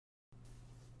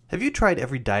Have you tried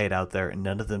every diet out there and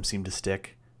none of them seem to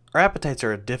stick? Our appetites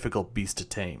are a difficult beast to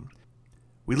tame.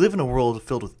 We live in a world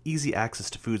filled with easy access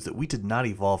to foods that we did not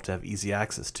evolve to have easy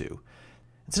access to.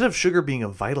 Instead of sugar being a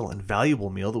vital and valuable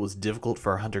meal that was difficult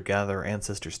for our hunter-gatherer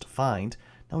ancestors to find,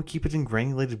 now we keep it in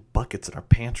granulated buckets in our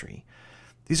pantry.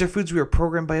 These are foods we are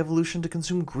programmed by evolution to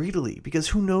consume greedily, because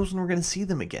who knows when we're going to see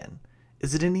them again?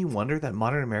 Is it any wonder that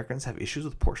modern Americans have issues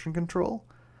with portion control?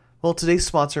 Well, today's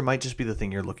sponsor might just be the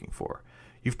thing you're looking for.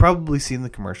 You've probably seen the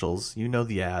commercials, you know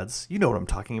the ads, you know what I'm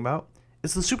talking about.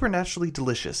 It's the supernaturally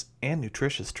delicious and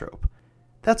nutritious trope.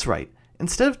 That's right,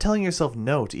 instead of telling yourself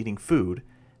no to eating food,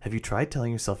 have you tried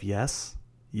telling yourself yes?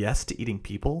 Yes to eating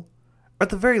people? Or at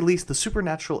the very least, the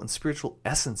supernatural and spiritual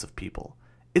essence of people.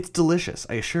 It's delicious,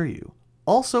 I assure you.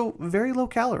 Also, very low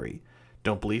calorie.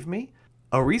 Don't believe me?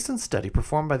 A recent study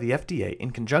performed by the FDA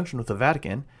in conjunction with the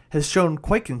Vatican has shown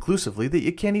quite conclusively that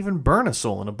you can't even burn a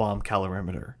soul in a bomb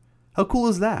calorimeter. How cool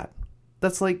is that?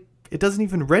 That's like, it doesn't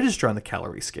even register on the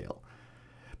calorie scale.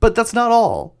 But that's not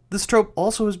all. This trope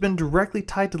also has been directly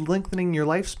tied to lengthening your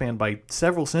lifespan by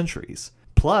several centuries.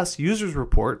 Plus, users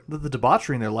report that the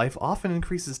debauchery in their life often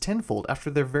increases tenfold after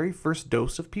their very first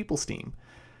dose of people steam.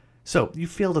 So, you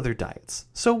failed other diets.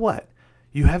 So what?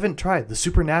 You haven't tried the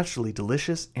supernaturally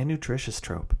delicious and nutritious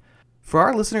trope. For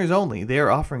our listeners only, they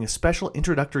are offering a special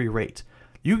introductory rate.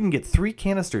 You can get 3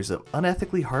 canisters of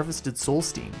unethically harvested soul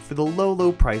steam for the low,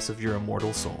 low price of your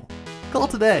immortal soul. Call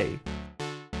today.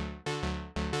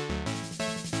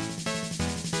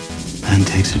 Man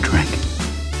takes a drink.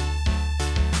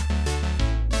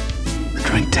 The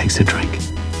drink takes a drink.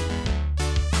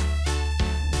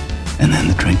 And then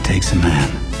the drink takes a man.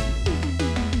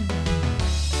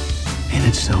 Ain't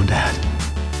it so, Dad?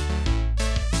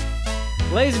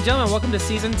 Ladies and gentlemen, welcome to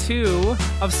Season 2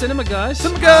 of Cinema Gush.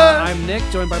 Cinema Gush! I'm Nick,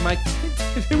 joined by Mike.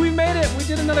 We made it! We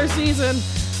did another season!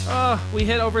 We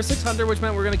hit over 600, which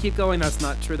meant we're going to keep going. That's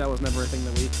not true. That was never a thing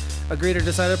that we agreed or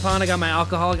decided upon. I got my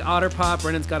alcoholic otter pop.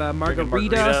 Brendan's got a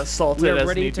margarita. Salted We're as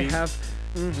ready need to be. have...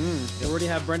 We already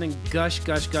have Brendan gush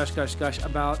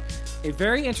about a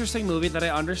very interesting movie that I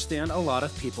understand a lot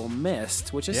of people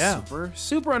missed, which is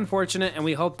super unfortunate, and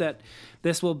we hope that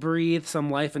this will breathe some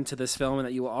life into this film and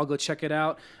that you will all go check it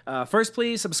out. First,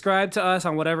 please subscribe to us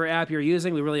on whatever app you're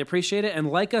using. We really appreciate it. And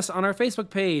like us on our Facebook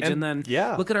page. And then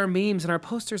look at our memes and our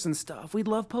posters and stuff. We'd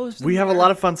love posting. We have a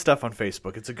lot of fun stuff on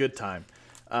Facebook. It's a good time.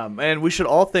 And we should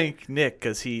all thank Nick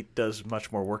because he does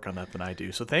much more work on that than I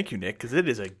do. So thank you, Nick, because it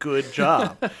is a good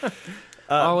job.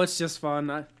 It's just fun.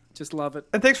 I just love it.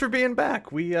 And thanks for being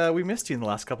back. We missed you in the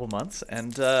last couple months,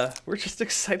 and we're just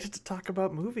excited to talk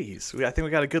about movies. I think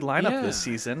we got a good lineup this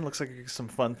season. Looks like some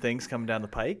fun things coming down the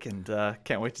pike, and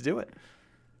can't wait to do it.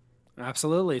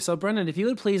 Absolutely. So, Brendan, if you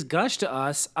would please gush to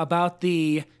us about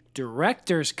the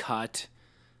director's cut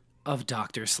of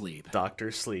Dr. Sleep.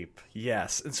 Dr. Sleep,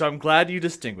 yes. And so I'm glad you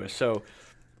distinguished. So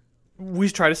we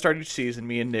try to start each season.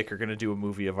 Me and Nick are going to do a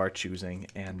movie of our choosing,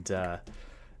 and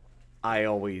I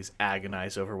always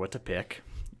agonize over what to pick.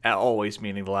 Always,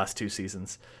 meaning the last 2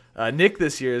 seasons. Nick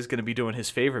this year is going to be doing his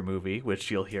favorite movie,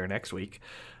 which you'll hear next week.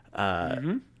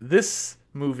 This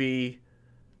movie,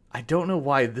 I don't know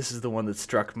why this is the one that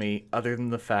struck me, other than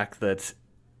the fact that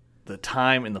the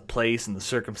time and the place and the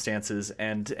circumstances,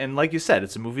 and like you said,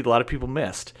 it's a movie that a lot of people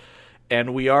missed.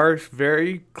 And we are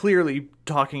very clearly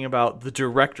talking about the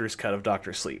director's cut of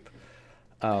Dr. Sleep.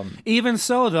 Even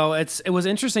so, though, it was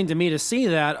interesting to me to see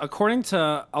that, according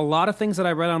to a lot of things that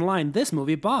I read online, this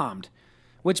movie bombed,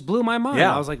 which blew my mind.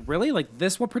 Yeah. I was like, really? Like,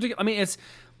 this one particular... I mean,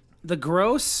 the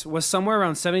gross was somewhere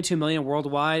around 72 million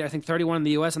worldwide, I think 31 in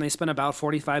the US, and they spent about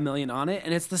 45 million on it.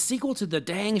 And it's the sequel to The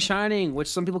Dang Shining, which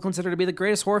some people consider to be the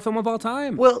greatest horror film of all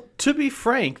time. Well, to be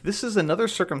frank, this is another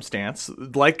circumstance,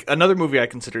 like another movie I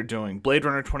considered doing, Blade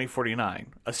Runner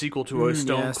 2049, a sequel to a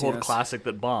stone cold classic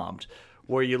that bombed,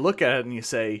 where you look at it and you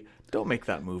say, don't make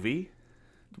that movie.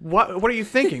 What are you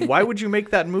thinking? Why would you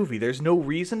make that movie? There's no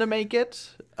reason to make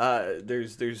it.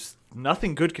 There's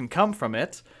nothing good can come from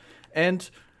it. And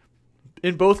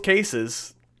in both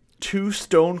cases, 2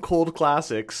 stone cold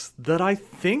classics that I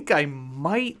think I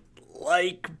might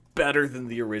like better than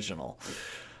the original.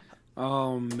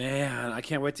 Oh, man. I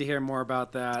can't wait to hear more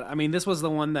about that. I mean, this was the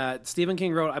one that Stephen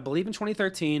King wrote, I believe, in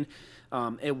 2013.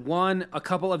 It won a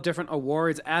couple of different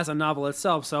awards as a novel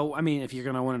itself. So, I mean, if you're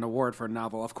going to win an award for a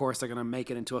novel, of course they're going to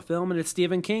make it into a film. And it's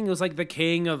Stephen King, who's like the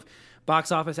king of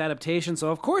box office adaptation.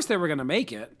 So, of course they were going to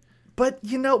make it. But,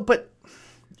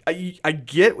 I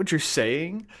get what you're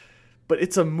saying, but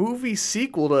it's a movie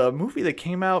sequel to a movie that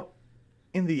came out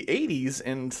in the 80s,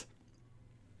 and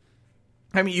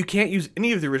I mean, you can't use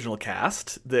any of the original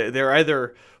cast. They're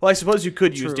either... Well, I suppose you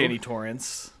could use True. Danny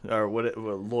Torrance or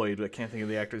Lloyd. I can't think of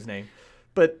the actor's name.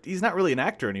 But he's not really an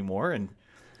actor anymore. And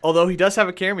although he does have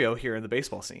a cameo here in the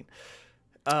baseball scene.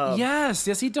 Yes,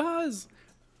 he does.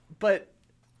 But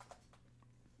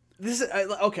this is...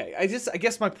 Okay, I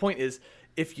guess my point is,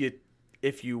 if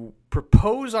you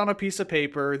propose on a piece of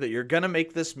paper that you're going to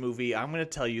make this movie, I'm going to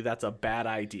tell you that's a bad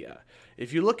idea.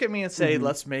 If you look at me and say,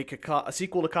 let's make a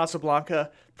sequel to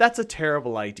Casablanca, that's a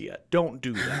terrible idea. Don't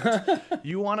do that.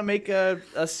 You want to make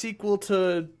a sequel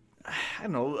to, I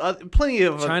don't know, plenty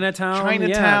of... Chinatown?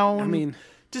 Yeah, I mean...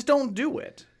 Just don't do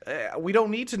it. We don't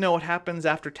need to know what happens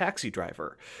after Taxi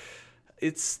Driver.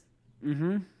 It's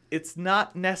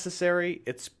not necessary.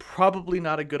 It's probably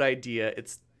not a good idea.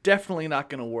 It's definitely not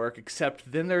going to work,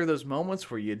 except then there are those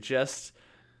moments where you just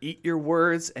eat your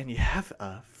words and you have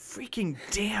a freaking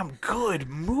damn good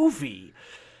movie.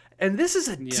 And this is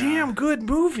a damn good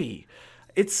movie.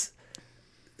 It's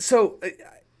so,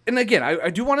 and again,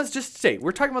 I do want to just say,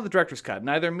 we're talking about the director's cut.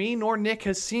 Neither me nor Nick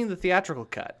has seen the theatrical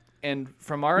cut. And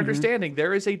from our understanding,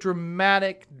 there is a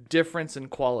dramatic difference in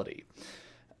quality.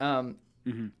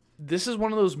 This is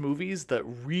one of those movies that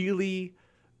really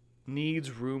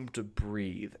needs room to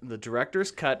breathe. And the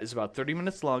director's cut is about 30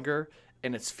 minutes longer,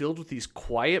 and it's filled with these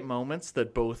quiet moments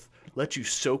that both let you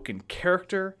soak in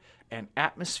character and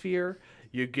atmosphere.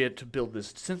 You get to build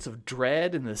this sense of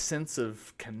dread and this sense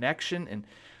of connection. And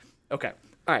okay,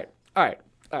 all right.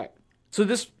 So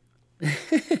this,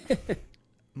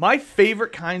 my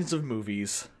favorite kinds of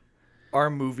movies are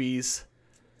movies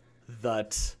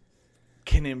that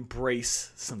can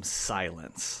embrace some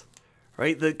silence.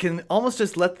 Right? That can almost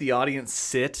just let the audience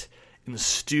sit and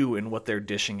stew in what they're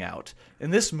dishing out.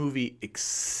 And this movie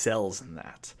excels in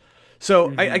that.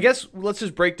 So I guess let's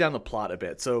just break down the plot a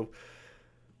bit. So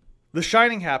The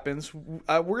Shining happens.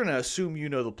 We're going to assume you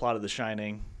know the plot of The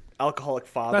Shining. Alcoholic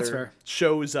father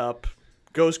shows up,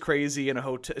 goes crazy in a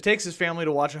hotel. Takes his family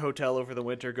to watch a hotel over the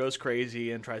winter, goes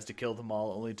crazy and tries to kill them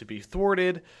all, only to be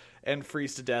thwarted and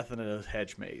freeze to death in a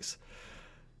hedge maze.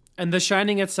 And The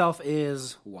Shining itself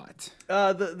is what?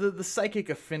 The psychic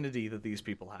affinity that these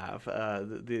people have.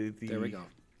 There we go.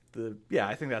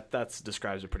 I think that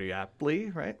describes it pretty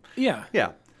aptly, right? Yeah.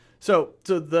 Yeah. So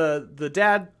the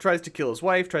dad tries to kill his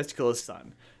wife, tries to kill his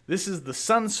son. This is the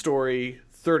son's story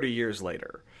 30 years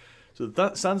later. So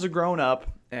the son's a grown up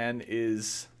and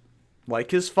is,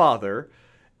 like his father,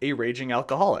 a raging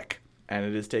alcoholic. And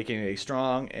it is taking a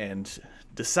strong and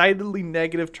decidedly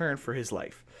negative turn for his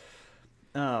life.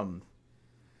 I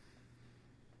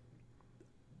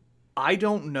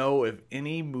don't know of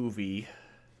any movie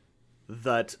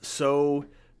that so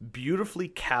beautifully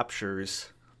captures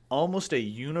almost a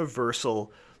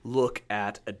universal look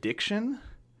at addiction,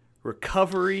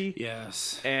 recovery,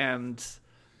 and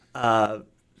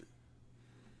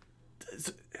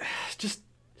just...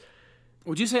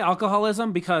 Would you say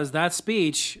alcoholism? Because that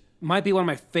speech might be one of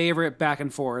my favorite back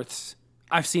and forths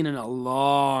I've seen in a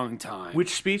long time.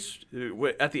 Which speech?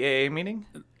 At the AA meeting?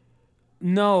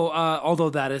 No, although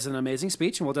that is an amazing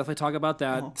speech, and we'll definitely talk about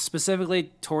that.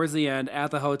 Specifically towards the end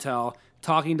at the hotel,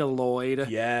 talking to Lloyd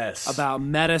about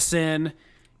medicine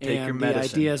and the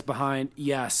ideas behind.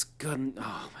 Yes, good.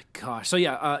 Oh my gosh. So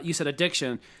yeah, you said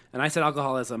addiction, and I said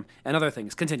alcoholism and other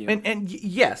things. Continue. And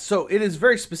yes, so it is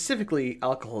very specifically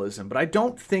alcoholism, but I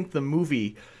don't think the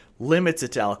movie limits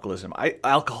it to alcoholism.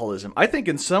 I think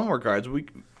in some regards,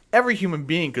 every human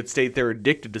being could state they're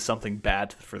addicted to something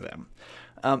bad for them.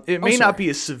 It may not be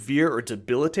as severe or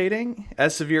debilitating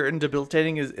as severe and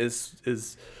debilitating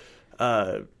as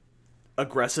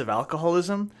aggressive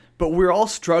alcoholism, but we're all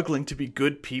struggling to be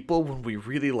good people when we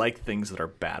really like things that are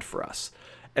bad for us.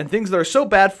 And things that are so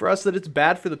bad for us that it's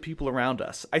bad for the people around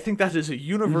us. I think that is a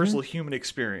universal human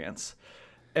experience.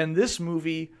 And this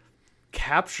movie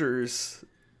captures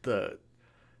the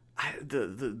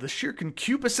sheer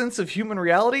concupiscence of human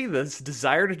reality, this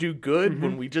desire to do good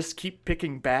when we just keep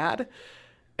picking bad,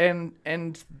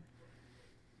 and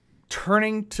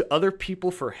turning to other people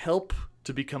for help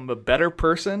to become a better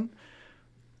person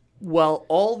while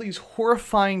all these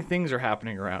horrifying things are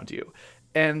happening around you.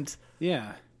 And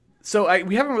so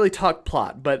we haven't really talked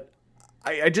plot, but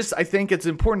I think it's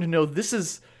important to know this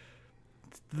is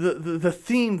the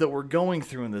theme that we're going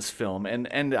through in this film,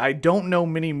 and I don't know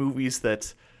many movies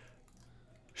that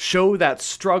show that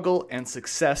struggle and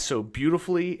success so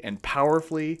beautifully and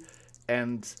powerfully.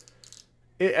 And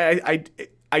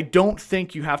I don't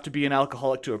think you have to be an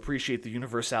alcoholic to appreciate the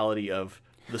universality of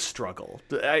the struggle.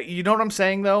 You know what I'm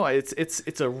saying, though?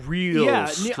 It's a real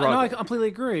struggle. No, I completely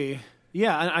agree.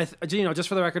 Yeah, and just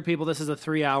for the record, people, this is a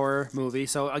 3-hour movie.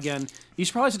 So again, you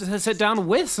should probably just sit down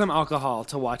with some alcohol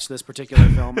to watch this particular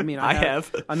film. I mean, I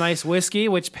have a nice whiskey,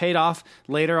 which paid off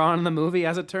later on in the movie,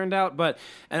 as it turned out. But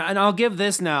and I'll give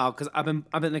this now because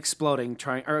I've been exploding,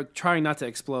 trying not to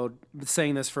explode,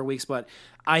 saying this for weeks. But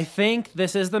I think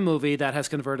this is the movie that has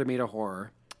converted me to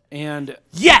horror. And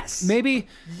yes, maybe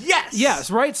yes,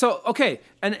 right. So okay,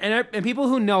 and people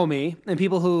who know me and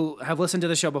people who have listened to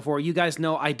the show before, you guys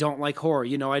know I don't like horror.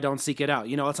 You know I don't seek it out.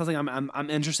 You know it's something I'm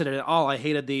interested in at all. I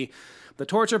hated the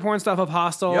torture porn stuff of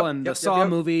Hostel and the Saw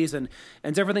movies and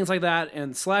different things like that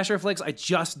and slasher flicks. I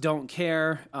just don't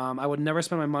care. I would never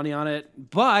spend my money on it.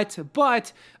 But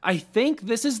I think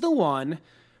this is the one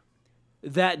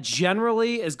that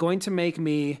generally is going to make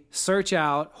me search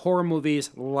out horror movies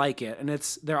like it. And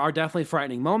there are definitely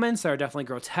frightening moments. There are definitely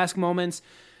grotesque moments.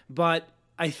 But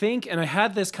I think, and I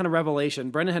had this kind of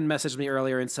revelation, Brendan had messaged me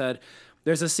earlier and said,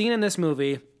 there's a scene in this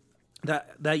movie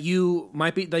that you'll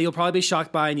probably be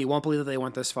shocked by and you won't believe that they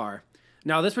went this far.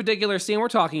 Now, this particular scene we're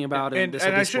talking about, and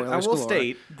I will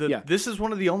state that this is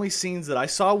one of the only scenes that I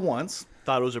saw once,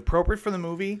 thought it was appropriate for the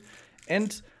movie,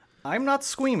 and I'm not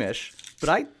squeamish,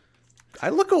 but I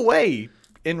look away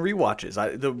in rewatches.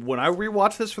 When I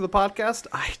rewatched this for the podcast,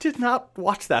 I did not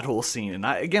watch that whole scene. And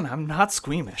I'm not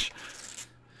squeamish.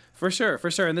 For sure.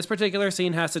 And this particular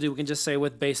scene has to do, we can just say,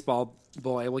 with Baseball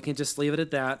Boy. We can just leave it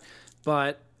at that.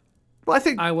 But I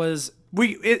think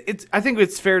I think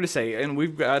it's fair to say, and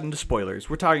we've gotten to spoilers,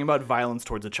 we're talking about violence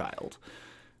towards a child.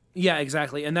 Yeah,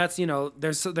 exactly. And that's,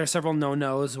 there's several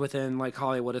no-nos within like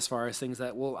Hollywood as far as things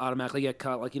that will automatically get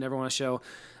cut. Like you never want to show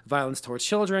violence towards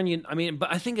children.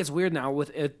 But I think it's weird now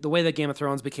with the way that Game of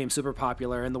Thrones became super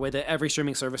popular and the way that every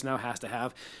streaming service now has to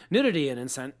have nudity and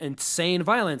insane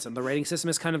violence, and the rating system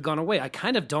has kind of gone away. I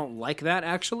kind of don't like that,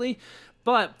 actually.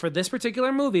 But for this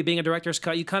particular movie, being a director's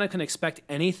cut, you kind of can expect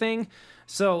anything.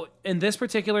 So in this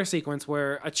particular sequence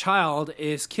where a child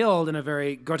is killed in a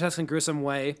very grotesque and gruesome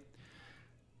way,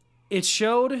 it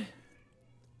showed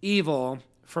evil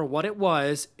for what it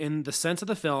was in the sense of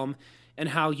the film and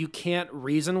how you can't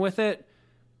reason with it.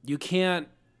 You can't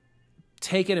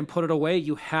take it and put it away.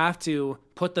 You have to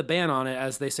put the ban on it,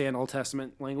 as they say in Old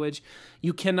Testament language.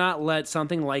 You cannot let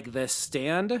something like this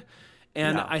stand.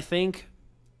 And I think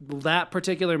that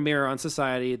particular mirror on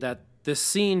society that this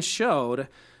scene showed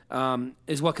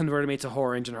is what converted me to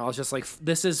horror in general. I was just like,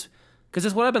 this is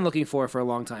what I've been looking for a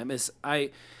long time.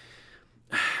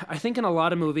 I think in a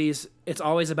lot of movies, it's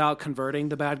always about converting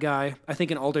the bad guy. I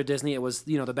think in older Disney, it was,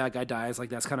 the bad guy dies. Like,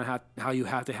 that's kind of how you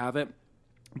have to have it.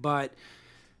 But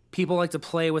people like to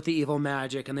play with the evil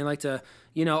magic, and they like to,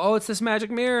 it's this magic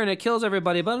mirror, and it kills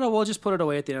everybody, but no, we'll just put it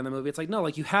away at the end of the movie. It's like, no,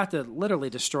 like, you have to literally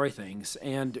destroy things.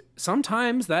 And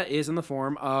sometimes that is in the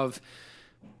form of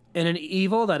an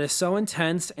evil that is so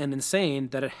intense and insane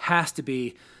that it has to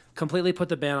be completely put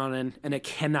the ban on it, and it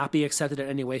cannot be accepted in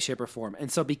any way, shape, or form.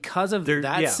 And so because of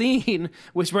that scene,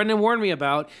 which Brendan warned me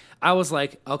about, I was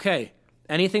like, okay,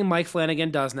 anything Mike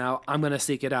Flanagan does now, I'm going to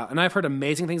seek it out. And I've heard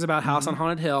amazing things about House on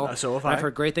Haunted Hill. So have I. I've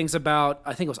heard great things about,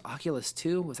 I think it was Oculus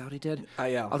 2. Was that what he did?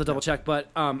 Yeah. I'll have to double check. But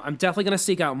I'm definitely going to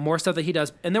seek out more stuff that he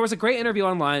does. And there was a great interview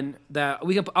online that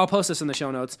I'll post this in the show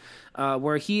notes,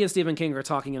 where he and Stephen King are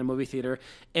talking in a movie theater,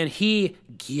 and he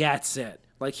gets it.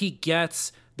 Like, he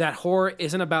gets that horror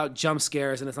isn't about jump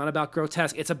scares and it's not about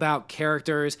grotesque. It's about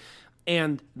characters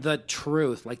and the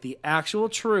truth, like the actual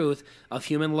truth of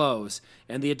human lows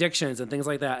and the addictions and things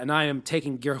like that. And I am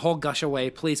taking your whole gush away.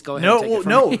 Please go ahead and take it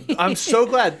from me. I'm so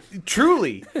glad.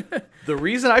 Truly, the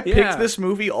reason I picked this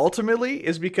movie ultimately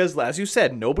is because, as you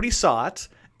said, nobody saw it.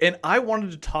 And I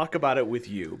wanted to talk about it with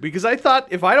you because I thought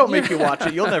if I don't make you watch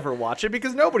it, you'll never watch it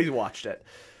because nobody's watched it.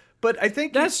 But I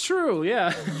think that's true.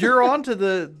 Yeah, you're on to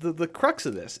the crux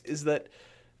of this is that,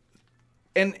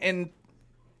 and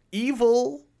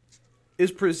evil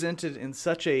is presented in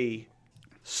such a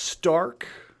stark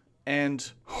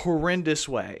and horrendous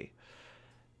way,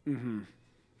 and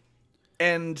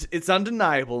it's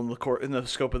undeniable in the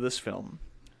scope of this film,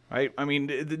 right? I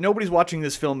mean, nobody's watching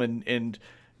this film and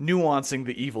nuancing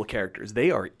the evil characters. They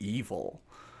are evil.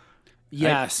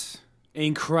 Yes. Right?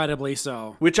 Incredibly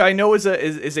so. Which I know is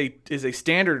a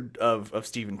standard of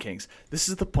Stephen King's. This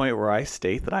is the point where I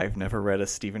state that I've never read a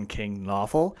Stephen King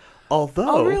novel,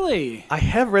 although really? I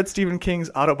have read Stephen King's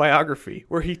autobiography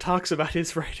where he talks about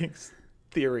his writings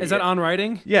theory. Is that on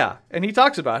writing? Yeah, and he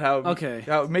talks about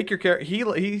how make your character.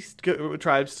 He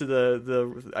tribes to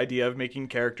the idea of making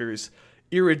characters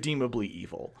irredeemably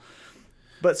evil.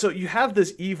 But so you have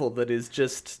this evil that is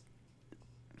just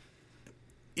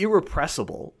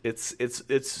irrepressible. It's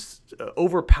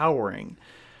overpowering,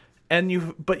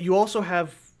 but you also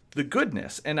have the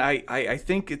goodness. And I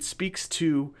think it speaks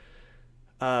to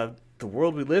the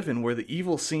world we live in, where the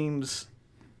evil seems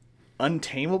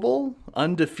untamable,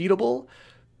 undefeatable,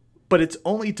 but it's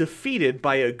only defeated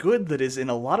by a good that is in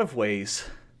a lot of ways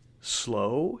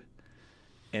slow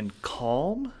and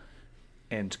calm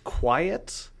and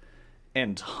quiet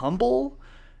and humble.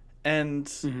 And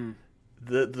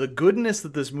the goodness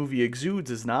that this movie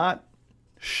exudes is not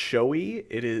showy.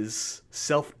 It is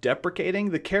self-deprecating.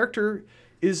 The character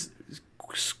is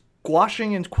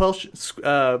squashing and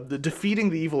defeating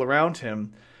the evil around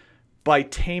him by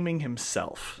taming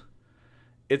himself.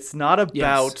 It's not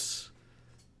about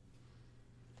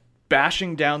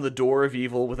bashing down the door of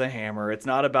evil with a hammer. It's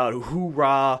not about,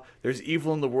 hoorah, there's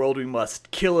evil in the world, we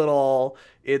must kill it all.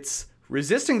 It's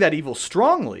resisting that evil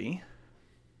strongly,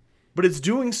 but it's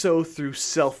doing so through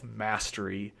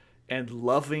self-mastery and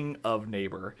loving of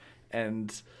neighbor.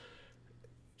 And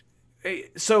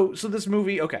so this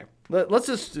movie, okay, let's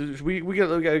just we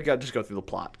got just go through the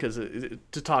plot because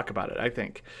to talk about it, I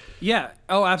think. Yeah.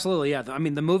 Oh, absolutely. Yeah. I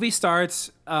mean, the movie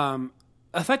starts.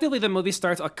 Effectively, the movie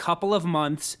starts a couple of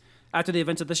months after the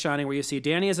events of The Shining, where you see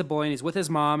Danny as a boy and he's with his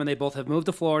mom, and they both have moved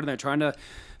to Florida, and they're trying to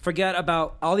forget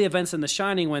about all the events in The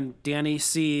Shining when Danny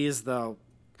sees the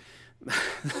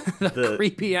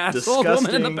creepy ass old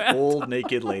woman in the bathtub. Old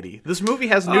naked lady. This movie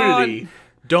has nudity.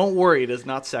 Don't worry, it is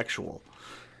not sexual.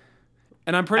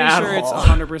 And I'm pretty sure it's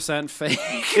 100% fake.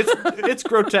 It's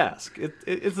grotesque.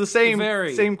 It's the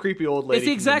same creepy old lady. It's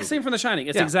the exact same from The Shining.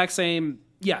 It's the exact same.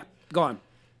 Yeah, go on.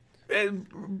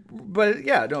 But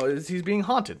yeah, no, he's being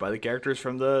haunted by the characters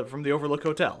from the Overlook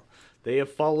Hotel. They have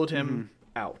followed him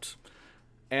out,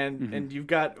 and you've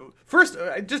got first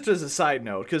just as a side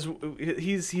note, because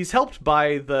he's helped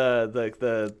by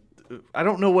the I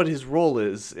don't know what his role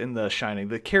is in The Shining,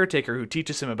 the caretaker who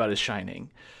teaches him about his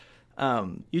shining.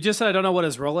 You just said I don't know what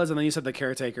his role is, and then you said the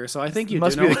caretaker. So I think you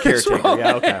must do know be the caretaker.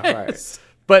 Yeah, okay, all right.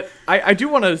 But I do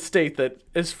want to state that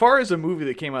as far as a movie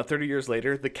that came out 30 years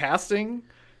later, the casting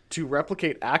to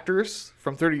replicate actors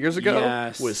from 30 years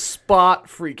ago was spot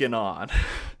freaking on.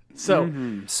 So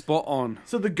spot on.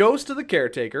 So the ghost of the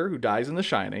caretaker who dies in The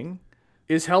Shining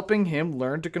is helping him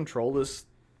learn to control this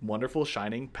wonderful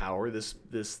shining power, this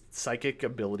psychic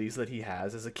abilities that he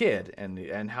has as a kid,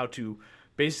 and how to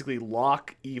basically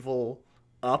lock evil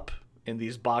up in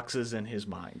these boxes in his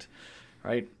mind,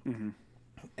 right?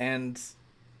 And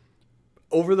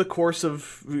over the course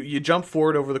of, you jump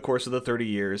forward over the course of the 30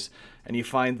 years, and you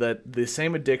find that the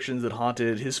same addictions that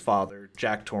haunted his father,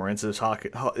 Jack Torrance,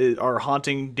 are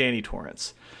haunting Danny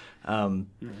Torrance. And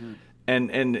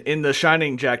in The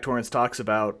Shining, Jack Torrance talks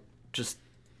about just,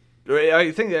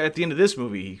 I think at the end of this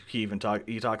movie, he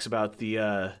talks about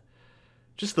the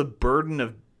just the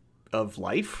burden of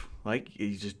life. Like,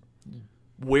 he just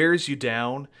wears you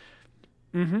down,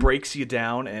 breaks you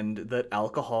down, and that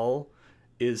alcohol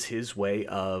is his way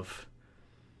of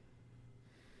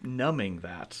numbing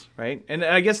that, right? And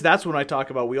I guess that's when I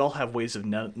talk about we all have ways of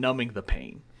numbing the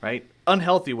pain, right?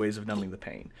 Unhealthy ways of numbing the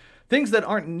pain. Things that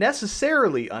aren't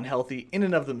necessarily unhealthy in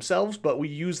and of themselves, but we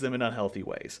use them in unhealthy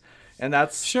ways. And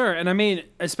that's... Sure. And I mean,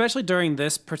 especially during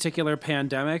this particular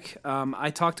pandemic,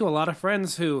 I talked to a lot of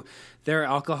friends who their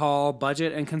alcohol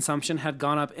budget and consumption had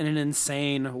gone up in an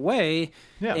insane way.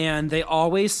 Yeah. And they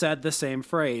always said the same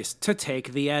phrase, to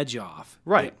take the edge off.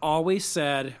 Right. They always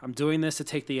said, I'm doing this to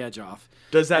take the edge off.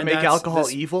 Does that make alcohol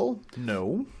evil?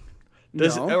 No.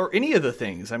 Or any of the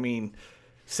things. I mean,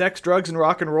 sex, drugs, and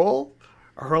rock and roll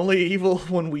are only evil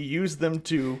when we use them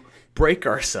to break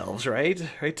ourselves, right?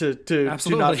 To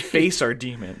not face our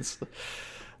demons.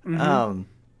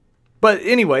 But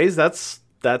anyways, that's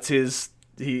his.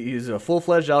 He's a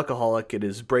full-fledged alcoholic. It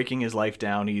is breaking his life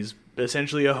down. He's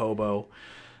essentially a hobo.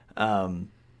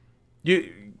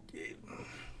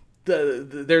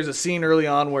 There's a scene early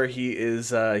on where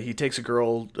he takes a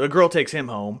girl takes him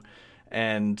home,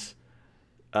 and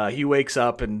he wakes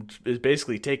up and is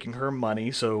basically taking her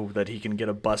money so that he can get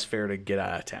a bus fare to get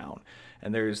out of town.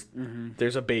 And there's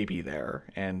a baby there,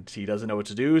 and he doesn't know what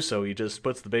to do, so he just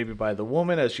puts the baby by the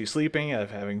woman as she's sleeping,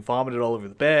 having vomited all over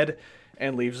the bed,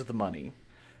 and leaves with the money.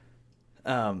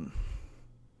 Up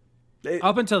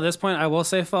until this point, I will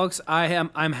say, folks,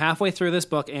 I'm halfway through this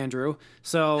book, Andrew.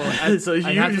 So I have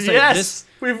to say,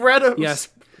 we've read a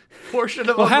portion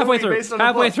of halfway movie through, based on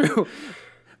halfway a book. through.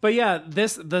 But yeah,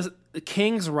 the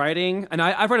King's writing, and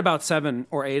I've read about 7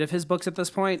 or 8 of his books at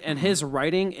this point, and his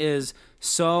writing is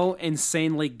so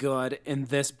insanely good in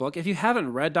this book. If you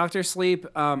haven't read Dr. Sleep,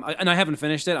 and I haven't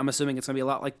finished it, I'm assuming it's going to be a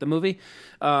lot like the movie.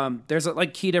 There's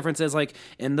key differences, like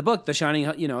in the book, The Shining,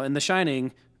 in The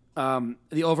Shining,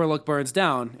 the Overlook burns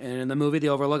down. And in the movie, the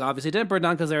Overlook obviously didn't burn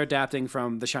down because they're adapting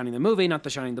from The Shining the movie, not The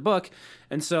Shining the book.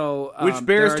 And so, which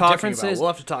bears talking about. We'll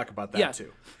have to talk about that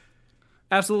too.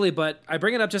 Absolutely, but I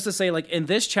bring it up just to say, like, in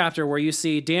this chapter where you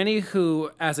see Danny,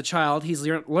 who, as a child, he's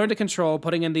learned to control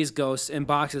putting in these ghosts in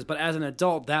boxes, but as an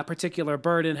adult, that particular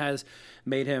burden has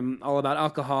made him all about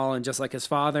alcohol and just like his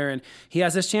father, and he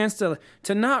has this chance to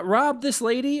not rob this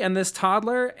lady and this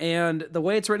toddler, and the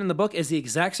way it's written in the book is the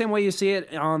exact same way you see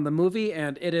it on the movie,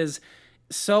 and it is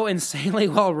so insanely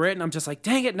well written. I'm just like,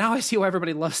 dang it, now I see why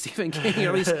everybody loves Stephen King, or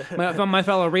at least my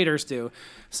fellow readers do.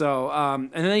 So, and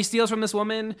then he steals from this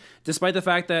woman, despite the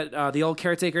fact that the old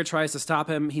caretaker tries to stop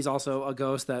him. He's also a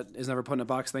ghost that is never put in a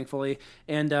box, thankfully.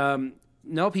 And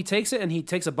nope, he takes it and he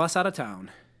takes a bus out of town.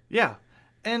 Yeah,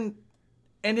 and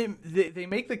they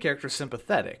make the character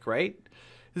sympathetic, right?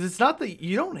 It's not that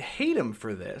you don't hate him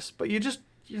for this, but you're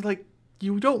like,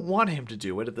 you don't want him to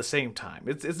do it at the same time.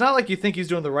 It's not like you think he's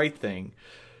doing the right thing.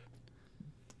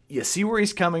 You see where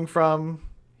he's coming from.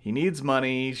 He needs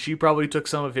money. She probably took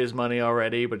some of his money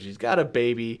already, but she's got a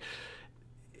baby.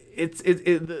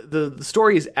 The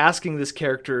story is asking this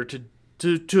character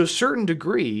to a certain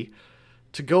degree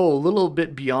to go a little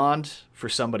bit beyond for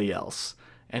somebody else,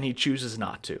 and he chooses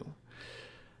not to.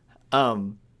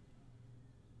 And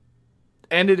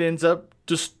it ends up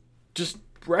just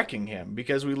wrecking him,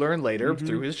 because we learn later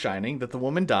through his shining that the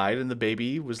woman died and the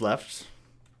baby was left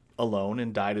alone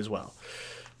and died as well.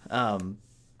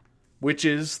 Which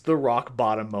is the rock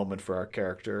bottom moment for our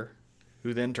character,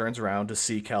 who then turns around to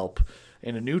seek help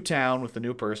in a new town with a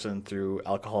new person through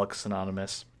Alcoholics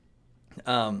Anonymous.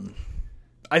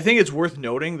 I think it's worth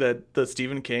noting that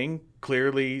Stephen King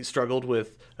clearly struggled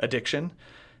with addiction,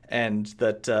 and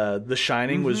that The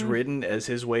Shining was written as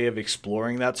his way of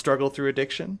exploring that struggle through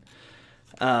addiction.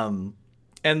 And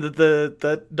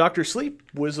that Dr. Sleep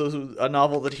was a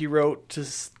novel that he wrote to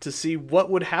see what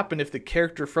would happen if the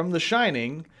character from The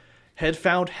Shining had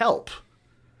found help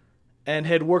and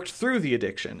had worked through the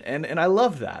addiction. And I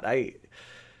love that.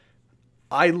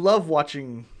 I love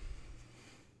watching...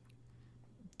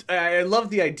 I love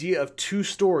the idea of two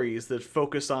stories that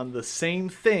focus on the same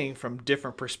thing from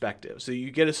different perspectives. So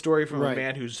you get a story from a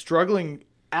man who's struggling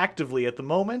actively at the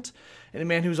moment, and a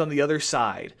man who's on the other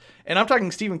side. And I'm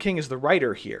talking Stephen King as the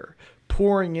writer here,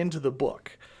 pouring into the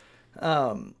book.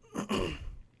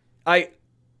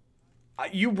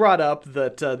 You brought up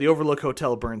that the Overlook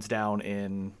Hotel burns down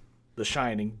in the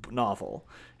Shining novel,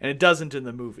 and it doesn't in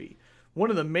the movie. One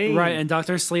of the main... Right, and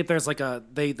Dr. Sleep, there's like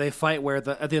they fight where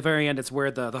at the very end, it's where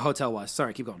the hotel was.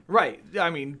 Sorry, keep going. Right. I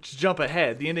mean, to jump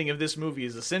ahead, the ending of this movie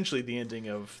is essentially the ending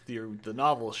of the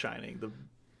novel Shining,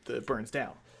 that burns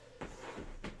down.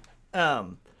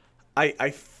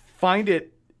 I find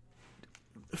it...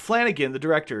 Flanagan, the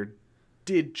director,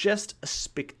 did just a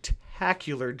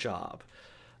spectacular job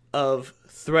of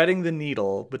threading the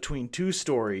needle between two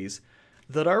stories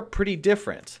that are pretty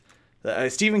different.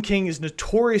 Stephen King is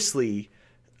notoriously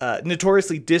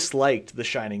disliked The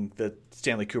Shining that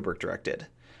Stanley Kubrick directed.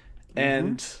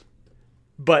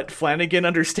 But Flanagan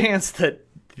understands that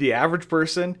the average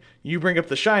person, you bring up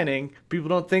The Shining, people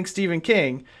don't think Stephen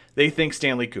King, they think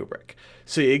Stanley Kubrick.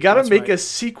 So you got to make a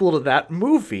sequel to that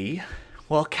movie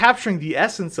while capturing the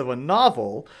essence of a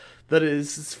novel that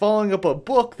is following up a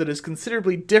book that is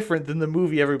considerably different than the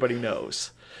movie everybody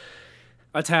knows.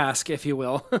 A task, if you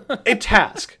will. A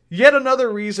task. Yet another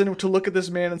reason to look at this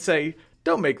man and say,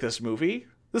 don't make this movie.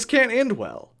 This can't end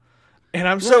well. And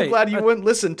I'm so glad you wouldn't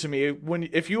listen to me.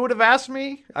 If you would have asked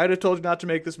me, I'd have told you not to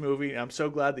make this movie. I'm so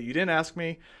glad that you didn't ask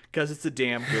me, because it's a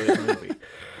damn good movie.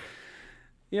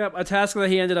 Yep, a task that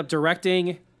he ended up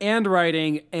directing and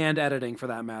writing and editing, for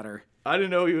that matter. I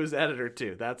didn't know he was editor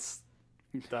too. That's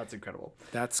incredible.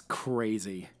 That's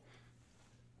crazy.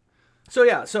 So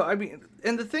yeah, I mean,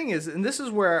 and the thing is, and this is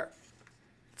where,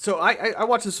 so I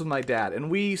watched this with my dad,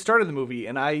 and we started the movie,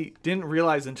 and I didn't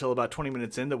realize until about 20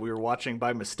 minutes in that we were watching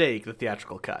by mistake the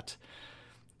theatrical cut.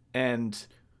 And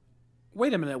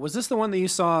wait a minute, was this the one that you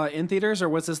saw in theaters, or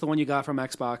was this the one you got from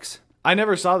Xbox? I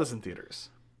never saw this in theaters.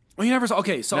 Oh, you never saw?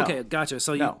 Okay, so no. Okay, gotcha.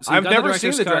 So no. I've never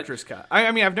seen the director's cut.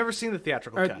 I mean, I've never seen the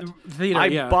theatrical cut.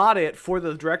 I bought it for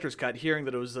the director's cut, hearing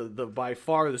that it was the by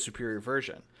far the superior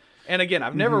version. And again,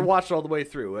 I've never watched it all the way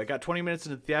through. I got 20 minutes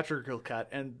into the theatrical cut,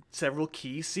 and several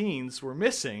key scenes were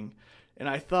missing. And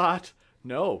I thought,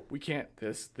 no, we can't.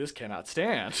 This cannot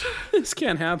stand. This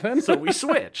can't happen. So we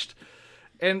switched.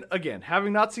 And again,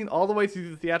 having not seen all the way through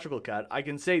the theatrical cut, I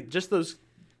can say just those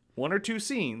one or two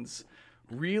scenes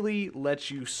really let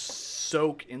you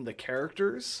soak in the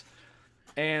characters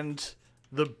and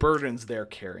the burdens they're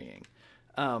carrying.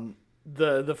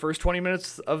 the first 20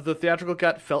 minutes of the theatrical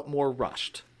cut felt more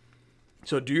rushed.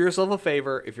 So do yourself a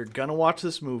favor. If you're going to watch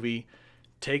this movie,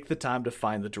 take the time to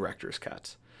find the director's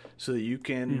cut so that you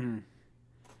can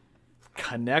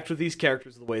connect with these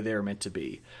characters the way they're meant to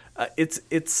be.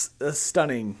 It's a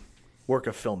stunning work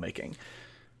of filmmaking.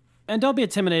 And don't be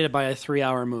intimidated by a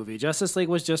 3-hour movie. Justice League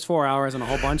was just 4 hours, and a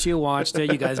whole bunch of you watched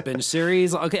it. You guys binge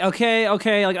series. Okay.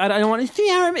 Like I don't want a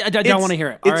 3-hour. I don't want to hear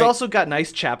it. It's also got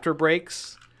nice chapter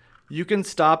breaks. You can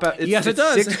stop at yes, it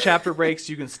does. 6 chapter breaks.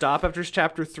 You can stop after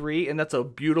chapter 3, and that's a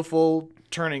beautiful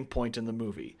turning point in the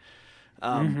movie.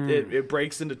 It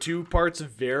breaks into 2 parts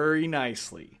very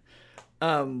nicely.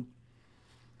 So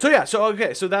that's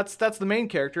the main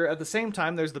character. At the same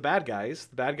time, there's the bad guys.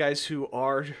 The bad guys who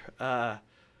are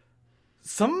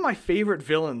some of my favorite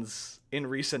villains in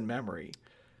recent memory.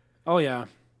 Oh yeah,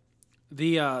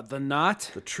 the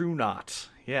Knot, the True Knot.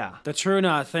 Yeah, the True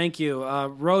Knot. Thank you,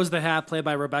 Rose the Hat, played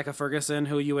by Rebecca Ferguson,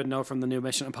 who you would know from the new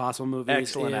Mission Impossible movies.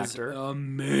 Excellent is actor,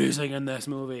 amazing in this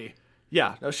movie.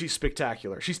 Yeah, no, she's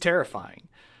spectacular. She's terrifying.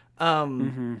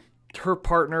 Her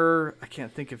partner, I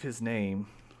can't think of his name.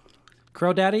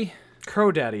 Crow Daddy.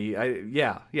 Crow Daddy,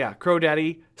 Crow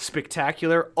Daddy,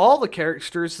 spectacular. All the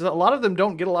characters, a lot of them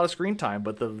don't get a lot of screen time,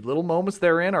 but the little moments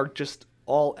they're in are just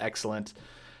all excellent.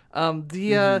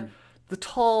 The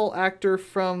tall actor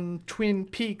from Twin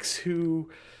Peaks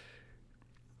who,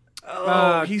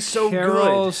 he's so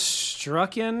Carol good.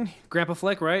 Strucken, Grandpa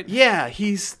Flick, right? Yeah,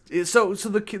 he's so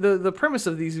the premise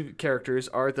of these characters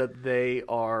are that they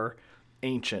are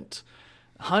ancient,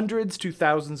 hundreds to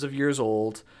thousands of years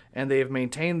old. And they have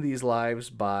maintained these lives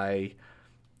by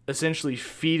essentially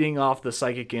feeding off the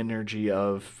psychic energy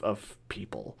of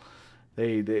people.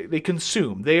 They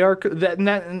consume. They are that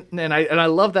and I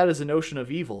love that as a notion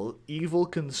of evil. Evil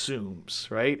consumes,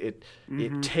 right?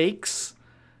 It takes.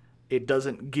 It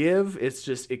doesn't give.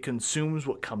 It consumes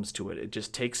what comes to it. It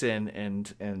just takes in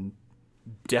and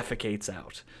defecates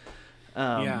out.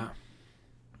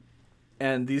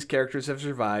 And these characters have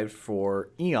survived for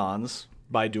eons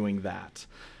by doing that.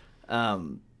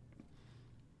 And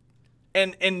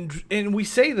we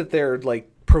say that they're like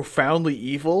profoundly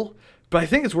evil, but I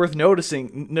think it's worth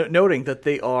noting that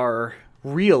they are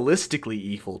realistically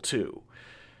evil too.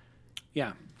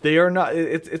 Yeah, they are not.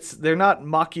 They're not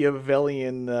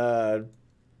Machiavellian. They're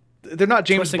not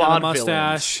James Twisting Bond on the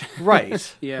mustache. villains,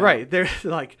 right? Yeah, right. They're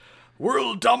like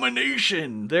world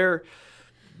domination. They're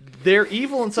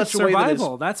evil in such a way that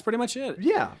survival. That's pretty much it.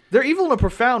 Yeah, they're evil in a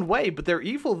profound way, but they're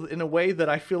evil in a way that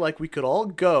I feel like we could all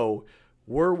go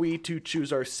were we to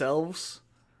choose ourselves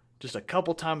just a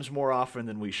couple times more often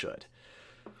than we should.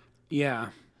 Yeah.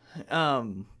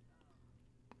 And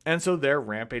so they're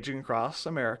rampaging across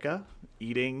America,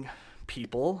 eating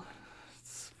people.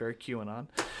 It's very QAnon.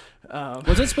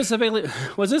 Was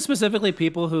it specifically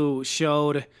people who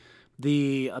showed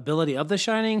the ability of The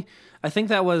Shining? I think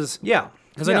that was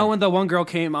because I know when the one girl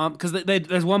came up, because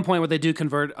there's one point where they do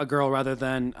convert a girl rather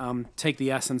than take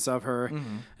the essence of her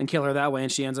and kill her that way,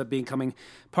 and she ends up becoming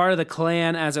part of the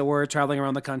clan, as it were, traveling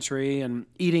around the country and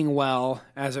eating well,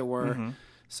 as it were.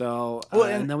 So,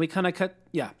 and then we kind of cut,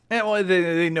 And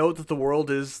they note that the world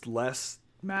is less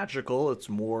magical. It's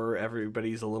more,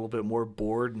 everybody's a little bit more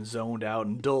bored and zoned out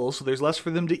and dull, so there's less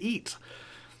for them to eat.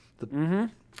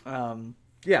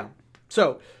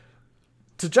 So,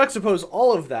 to juxtapose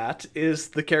all of that is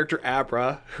the character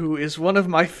Abra, who is one of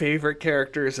my favorite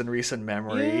characters in recent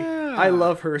memory. Yeah. I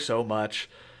love her so much.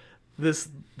 This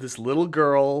little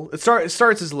girl, it starts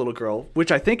as a little girl,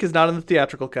 which I think is not in the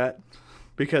theatrical cut,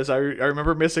 because I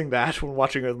remember missing that when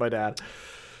watching it with my dad.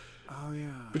 Oh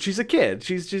yeah. But she's a kid.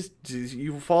 She's just,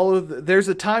 you follow. There's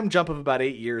a time jump of about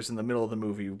 8 years in the middle of the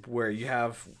movie where you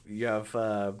have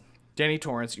Danny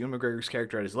Torrance, Ewan McGregor's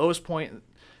character, at his lowest point.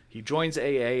 He joins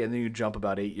AA, and then you jump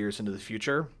about 8 years into the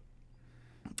future.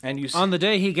 And you on the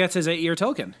day he gets his 8-year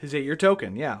token. His 8-year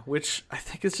token, yeah, which I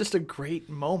think is just a great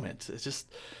moment. It's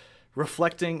just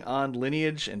reflecting on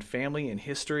lineage and family and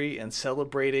history and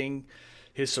celebrating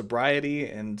his sobriety.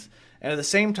 And at the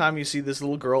same time, you see this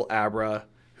little girl, Abra,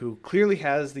 who clearly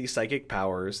has these psychic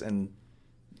powers and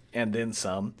then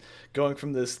some, going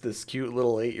from this cute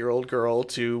little 8-year-old girl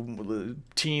to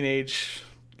teenage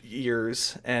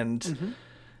years.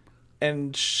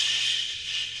 And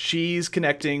she's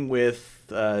connecting with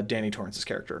Danny Torrance's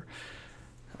character,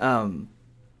 I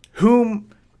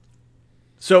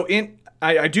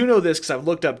do know this because I've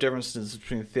looked up differences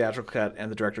between the theatrical cut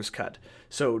and the director's cut.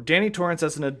 So Danny Torrance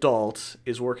as an adult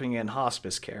is working in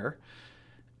hospice care,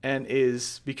 and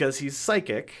because he's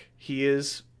psychic, he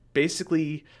is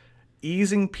basically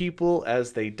easing people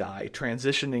as they die,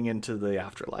 transitioning into the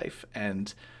afterlife.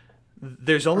 And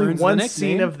There's only Earns the one nickname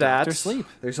scene of that. Dr. Sleep.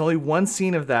 There's only one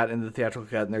scene of that in the theatrical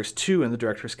cut, and there's 2 in the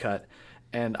director's cut.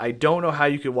 And I don't know how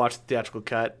you could watch the theatrical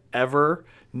cut ever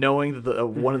knowing that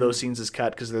one of those scenes is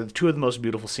cut, because they're 2 of the most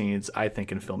beautiful scenes, I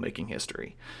think, in filmmaking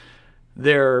history.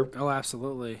 They're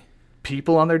absolutely.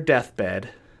 people on their deathbed,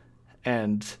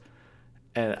 and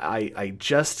I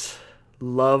just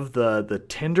love the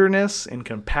tenderness and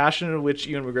compassion in which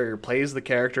Ewan McGregor plays the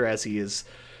character as he is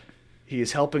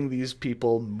helping these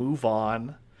people move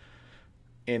on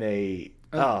in a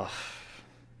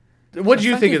what do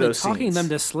you think of those talking scenes? them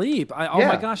to sleep? Oh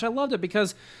my gosh, I loved it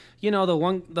because the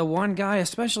one guy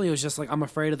especially was just like, I'm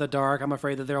afraid of the dark, I'm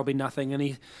afraid that there'll be nothing, and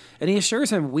he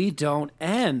assures him we don't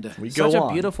end. We go Such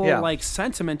on. a beautiful Yeah.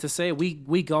 Sentiment to say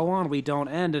we go on, we don't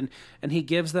end, and he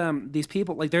gives them these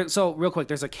people so real quick,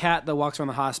 there's a cat that walks around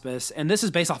the hospice, and this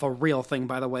is based off a real thing,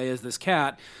 by the way. Is this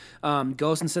cat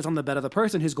goes and sits on the bed of the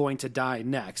person who's going to die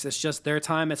next. It's just their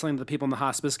time. It's something that the people in the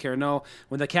hospice care know.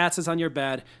 When the cat sits on your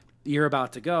bed, you're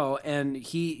about to go. And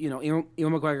Ewan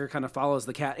McGregor kind of follows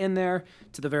the cat in there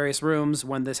to the various rooms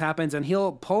when this happens, and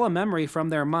he'll pull a memory from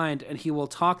their mind and he will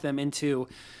talk them into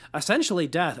essentially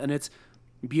death. And it's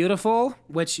beautiful,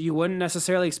 which you wouldn't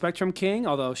necessarily expect from King,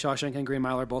 although Shawshank and Green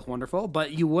Mile are both wonderful, but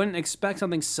you wouldn't expect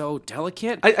something so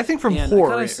delicate. I think from and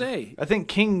horror, I think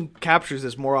King captures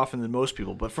this more often than most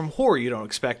people, but from horror you don't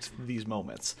expect these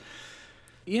moments.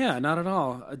 Yeah, not at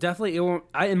all. Definitely,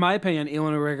 in my opinion,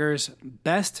 Ewan McGregor's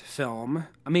best film.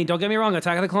 I mean, don't get me wrong,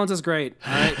 Attack of the Clones is great.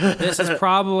 All right? This is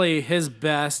probably his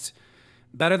best.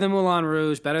 Better than Moulin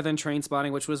Rouge, better than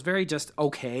Trainspotting, which was very just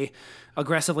okay,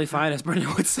 aggressively fine, as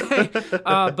Brendan would say.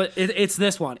 But it's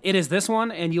this one. It is this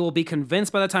one, and you will be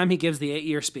convinced by the time he gives the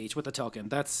 8-year speech with the token.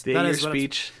 That's the 8-year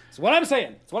speech. It's what I'm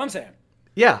saying. It's what I'm saying.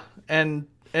 Yeah, and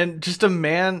just a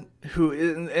man who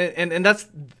and that's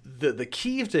the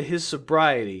key to his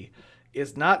sobriety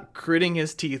is not gritting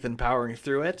his teeth and powering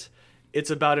through it.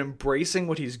 It's about embracing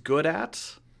what he's good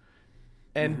at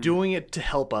and doing it to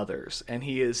help others. And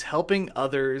he is helping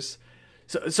others.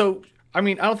 So I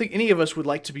mean, I don't think any of us would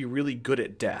like to be really good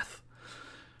at death.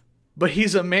 But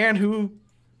he's a man who,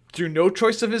 through no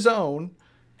choice of his own,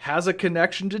 has a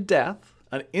connection to death,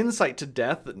 an insight to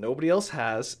death that nobody else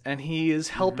has, and he is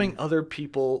helping other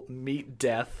people meet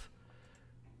death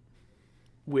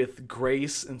with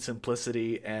grace and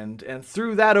simplicity, and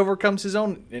through that overcomes his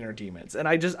own inner demons. And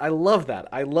I love that.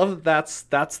 I love that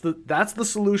that's the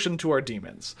solution to our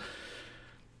demons.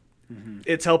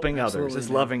 It's helping others. It's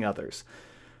loving others.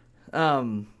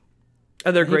 And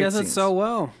they're great scenes. He does it so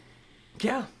well.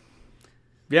 Yeah.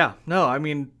 Yeah. No, I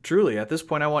mean, truly, at this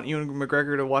point, I want Ewan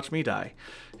McGregor to watch me die.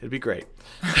 It'd be great.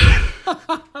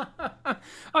 I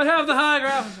have the high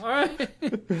ground. All right.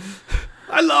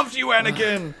 I loved you,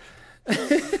 Anakin.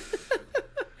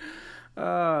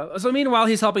 So meanwhile,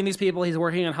 he's helping these people. He's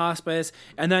working in hospice,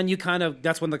 and then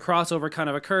that's when the crossover kind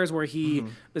of occurs, where he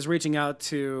is reaching out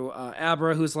to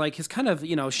Abra, who's like his kind of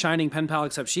shining pen pal,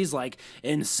 except she's like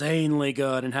insanely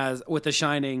good and has with The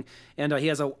Shining, and he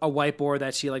has a whiteboard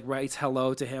that she like writes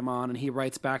hello to him on, and he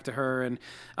writes back to her, and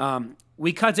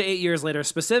we cut to 8 years later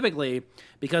specifically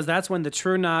because that's when the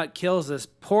True Knot kills this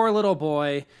poor little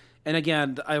boy. And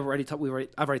again, I've already talked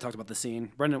about the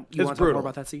scene. Brendan, you want to talk more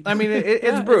about that scene? I mean,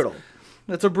 it's brutal.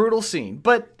 It's a brutal scene,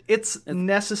 but it's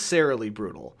necessarily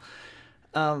brutal.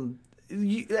 As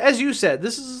you said,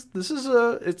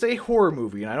 it's a horror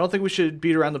movie, and I don't think we should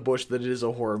beat around the bush that it is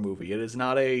a horror movie. It is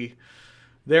not a.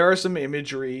 There are some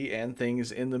imagery and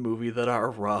things in the movie that are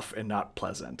rough and not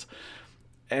pleasant,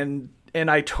 and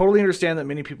I totally understand that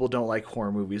many people don't like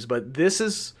horror movies, but this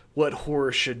is what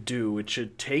horror should do. It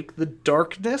should take the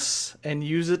darkness and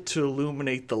use it to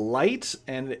illuminate the light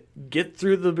and get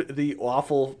through the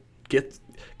awful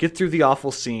get through the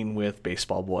awful scene with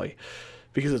Baseball Boy,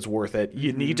 because it's worth it.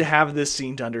 You need to have this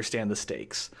scene to understand the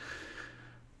stakes.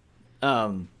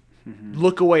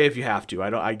 Look away if you have to.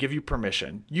 I give you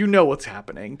permission. You know what's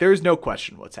happening. There's no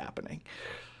question what's happening.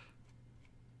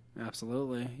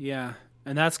 Absolutely. Yeah.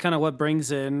 And that's kind of what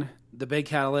brings in the big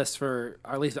catalyst for,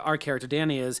 or at least our character,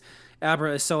 Danny, is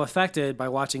Abra is so affected by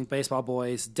watching Baseball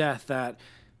Boy's death that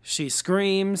she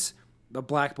screams, the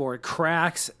blackboard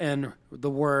cracks, and the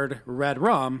word red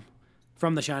rum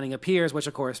from The Shining appears, which,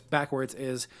 of course, backwards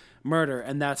is murder.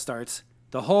 And that starts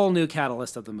the whole new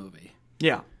catalyst of the movie.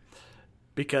 Yeah.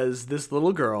 Because this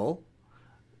little girl,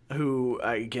 who,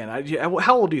 again,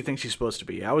 how old do you think she's supposed to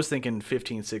be? I was thinking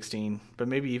 15, 16, but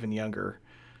maybe even younger.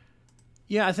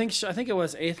 Yeah, I think it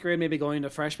was 8th grade, maybe going to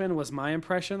freshman was my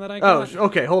impression that I got. Oh,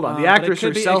 okay, hold on. The actress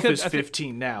herself is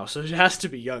 15 now, so she has to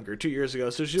be younger. 2 years ago,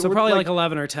 so probably like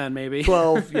 11 or 10, maybe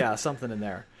 12. Yeah, something in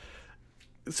there.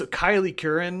 so Kylie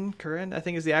Curran, I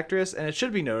think is the actress, and it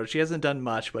should be noted she hasn't done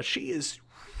much, but she is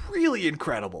really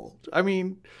incredible. I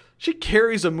mean, she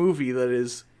carries a movie that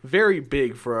is very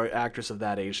big for an actress of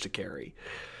that age to carry.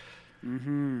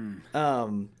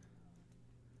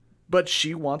 But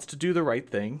she wants to do the right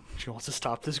thing. She wants to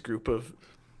stop this group of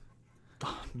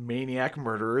maniac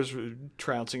murderers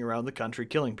trouncing around the country,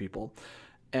 killing people.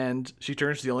 And she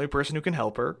turns to the only person who can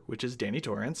help her, which is Danny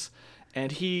Torrance.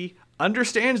 And he,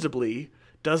 understandably,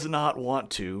 does not want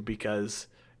to because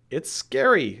it's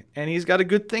scary. And he's got a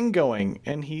good thing going.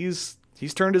 And he's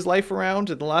turned his life around.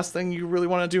 And the last thing you really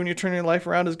want to do when you're turning your life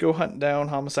around is go hunt down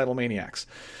homicidal maniacs.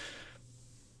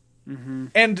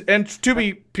 And to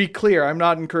be clear, I'm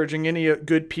not encouraging any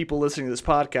good people listening to this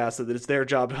podcast that it's their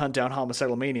job to hunt down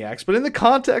homicidal maniacs. But in the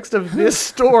context of this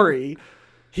story,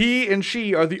 he and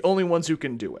she are the only ones who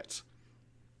can do it.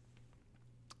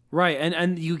 Right,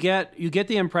 and you get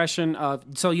the impression of,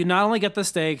 so you not only get the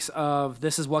stakes of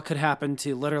this is what could happen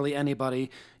to literally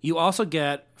anybody, you also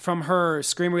get from her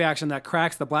scream reaction that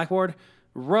cracks the blackboard,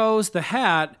 Rose the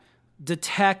hat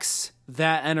detects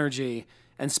that energy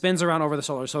and spins around over the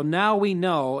shoulder. So now we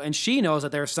know, and she knows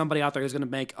that there's somebody out there who's going to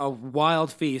make a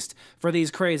wild feast for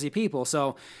these crazy people.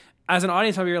 So as an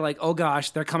audience member, you're like, oh gosh,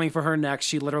 they're coming for her next.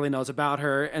 She literally knows about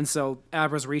her. And so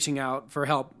Abra's reaching out for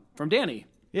help from Danny.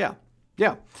 Yeah.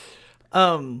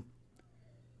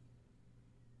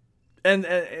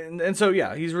 And so,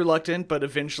 yeah, he's reluctant, but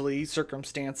eventually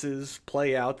circumstances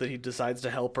play out that he decides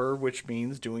to help her, which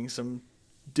means doing some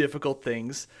difficult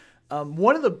things.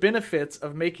 One of the benefits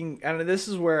of making, and this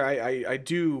is where I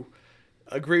do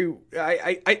agree.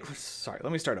 Sorry,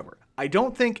 let me start over. I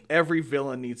don't think every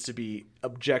villain needs to be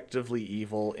objectively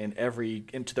evil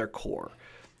into their core.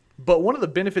 But one of the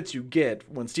benefits you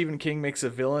get when Stephen King makes a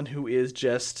villain who is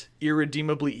just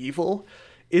irredeemably evil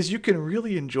is you can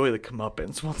really enjoy the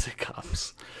comeuppance once it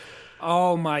comes.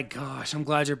 Oh my gosh, I'm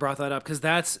glad you brought that up, because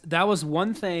that was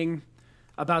one thing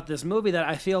about this movie that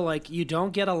I feel like you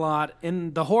don't get a lot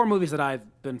in the horror movies that I've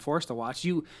been forced to watch.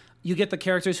 You get the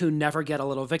characters who never get a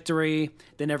little victory,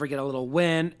 they never get a little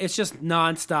win. It's just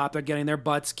nonstop. They're getting their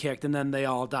butts kicked and then they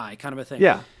all die, kind of a thing.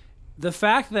 Yeah. The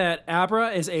fact that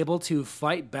Abra is able to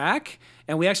fight back,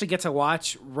 and we actually get to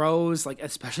watch Rose, like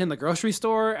especially in the grocery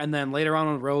store, and then later on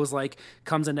when Rose like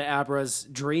comes into Abra's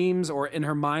dreams or in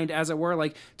her mind, as it were,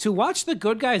 like to watch the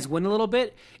good guys win a little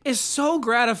bit is so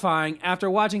gratifying after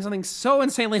watching something so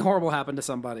insanely horrible happen to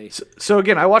somebody. So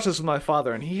again, I watched this with my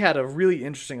father, and he had a really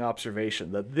interesting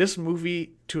observation that this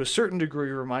movie, to a certain degree,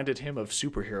 reminded him of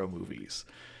superhero movies,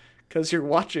 because you're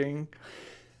watching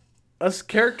a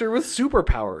character with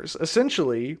superpowers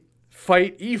essentially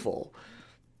fight evil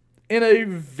in a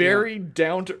very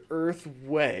down-to-earth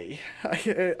way.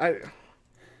 I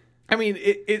mean,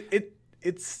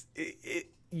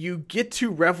 you get to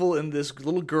revel in this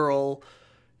little girl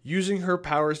using her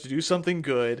powers to do something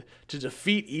good, to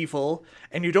defeat evil,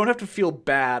 and you don't have to feel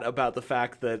bad about the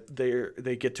fact that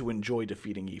they get to enjoy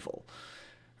defeating evil,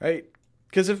 right?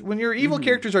 Because when your evil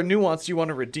characters are nuanced, you want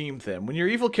to redeem them. When your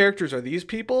evil characters are these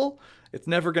people, it's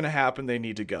never going to happen. They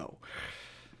need to go.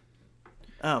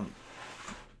 I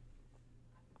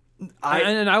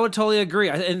would totally agree.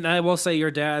 And I will say your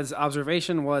dad's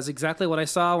observation was exactly what I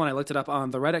saw when I looked it up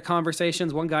on the Reddit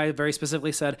conversations. One guy very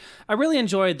specifically said, I really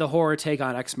enjoyed the horror take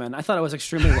on X-Men. I thought it was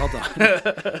extremely well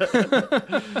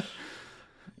done.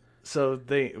 So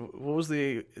what was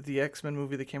the X-Men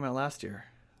movie that came out last year?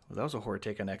 Well, that was a horror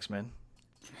take on X-Men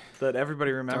that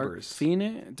everybody remembers.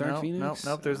 Dark Phoenix?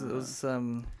 Nope. There's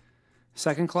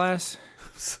Second Class?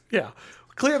 Yeah.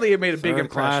 Clearly it made a big Third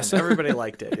impression. Class. Everybody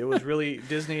liked it. It was really,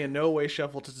 Disney in no way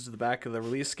shuffled it to the back of the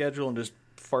release schedule and just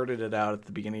farted it out at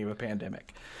the beginning of a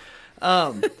pandemic.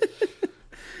 Oh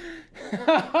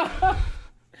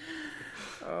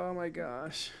my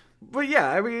gosh. But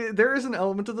yeah, I mean, there is an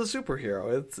element of the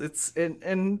superhero. It's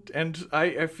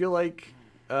I feel like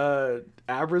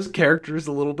Abra's character is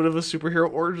a little bit of a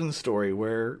superhero origin story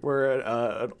where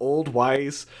an old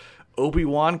wise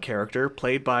Obi-Wan character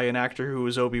played by an actor who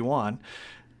was Obi-Wan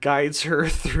guides her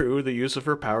through the use of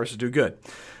her powers to do good.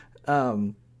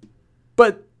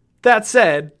 But that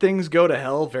said, things go to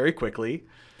hell very quickly.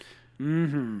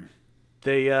 Mm-hmm.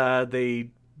 They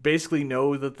basically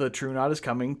know that the True Knot is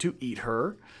coming to eat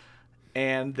her,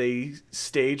 and they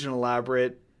stage an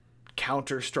elaborate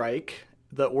counter-strike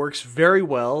that works very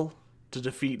well to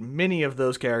defeat many of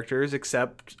those characters,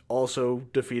 except also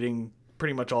defeating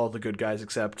pretty much all of the good guys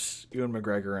except Ewan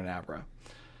McGregor and Abra.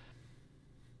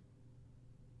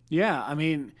 Yeah, I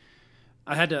mean,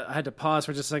 I had to pause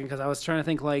for just a second because I was trying to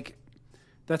think, like,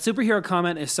 that superhero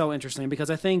comment is so interesting because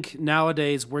I think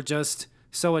nowadays we're just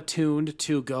so attuned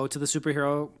to go to the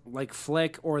superhero like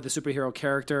flick or the superhero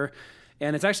character,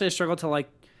 and it's actually a struggle to like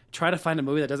try to find a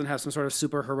movie that doesn't have some sort of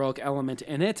super heroic element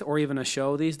in it, or even a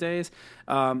show these days.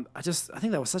 I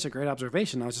think that was such a great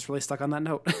observation. I was just really stuck on that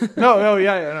note. No,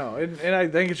 yeah, and I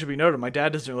think it should be noted. My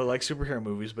dad doesn't really like superhero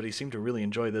movies, but he seemed to really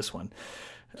enjoy this one.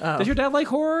 Does your dad like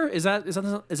horror? Is that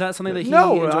something that he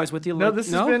enjoys with you? No,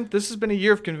 this has been a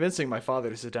year of convincing my father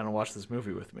to sit down and watch this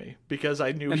movie with me because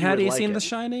I knew. And he had would he like seen it. The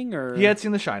Shining? Or He had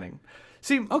seen The Shining.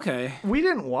 See, okay, we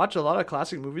didn't watch a lot of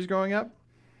classic movies growing up,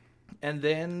 and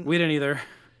then we didn't either.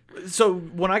 So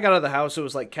when I got out of the house, it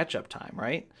was like catch-up time,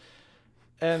 right?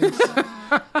 And,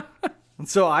 and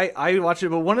so I watched it.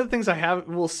 But one of the things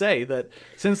will say that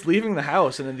since leaving the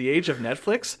house and in the age of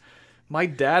Netflix, my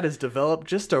dad has developed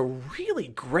just a really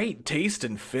great taste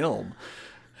in film.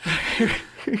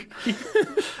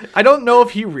 I don't know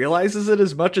if he realizes it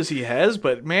as much as he has,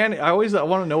 but man, I want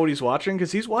to know what he's watching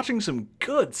because he's watching some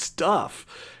good stuff.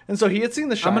 And so he had seen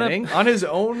The Shining on his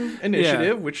own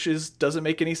initiative, which doesn't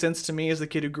make any sense to me as the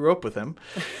kid who grew up with him.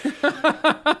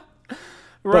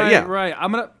 Right.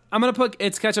 I'm gonna put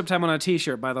 "It's Ketchup Time" on a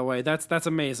T-shirt. By the way, that's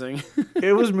amazing.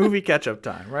 It was movie catch-up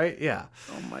time, right? Yeah.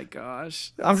 Oh my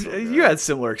gosh. You had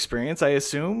similar experience, I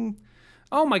assume.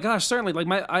 Oh my gosh, certainly. Like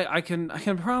I can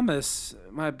promise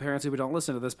my parents who don't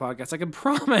listen to this podcast, I can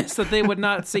promise that they would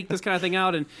not seek this kind of thing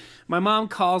out. And my mom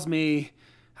calls me.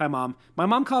 Hi, Mom. My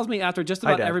mom calls me after just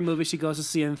about every movie she goes to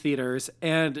see in theaters,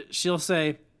 and she'll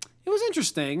say, "It was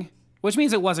interesting," which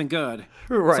means it wasn't good.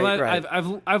 Right, so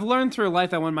right. I've learned through life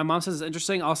that when my mom says it's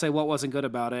interesting, I'll say what wasn't good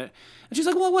about it, and she's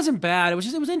like, "Well, it wasn't bad. It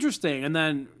was interesting." And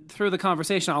then through the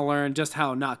conversation, I'll learn just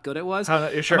how not good it was. Sure.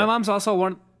 And my mom's also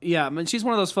one. Yeah, I mean, she's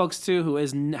one of those folks too who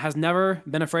has never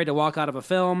been afraid to walk out of a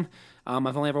film.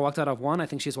 I've only ever walked out of one. I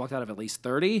think she's walked out of at least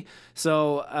 30.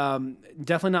 So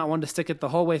definitely not one to stick it the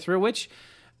whole way through. Which,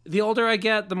 the older I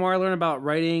get, the more I learn about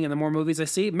writing and the more movies I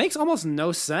see. It makes almost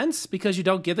no sense because you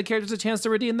don't give the characters a chance to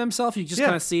redeem themselves. You just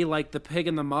kind of see like the pig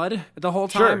in the mud the whole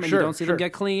time, and you don't see them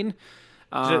get clean.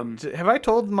 Have I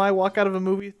told my walk out of a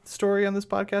movie story on this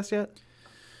podcast yet?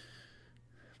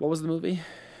 What was the movie?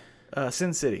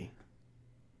 Sin City.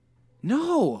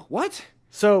 No. What?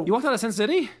 So you walked out of Sin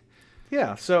City?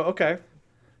 Yeah. So okay.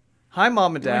 Hi,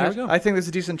 Mom and Dad. Oh, I think there's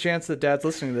a decent chance that Dad's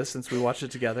listening to this since we watched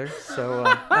it together. So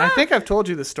I think I've told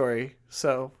you the story.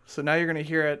 So now you're going to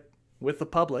hear it with the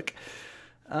public.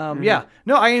 Yeah.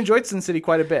 No, I enjoyed Sin City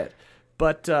quite a bit.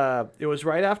 But it was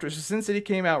right after. So Sin City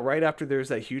came out right after there was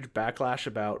that huge backlash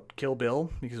about Kill Bill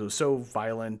because it was so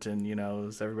violent and,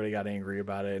 everybody got angry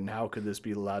about it. And how could this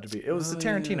be allowed to be? It was a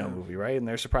Tarantino movie, right? And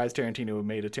they're surprised Tarantino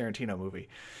made a Tarantino movie.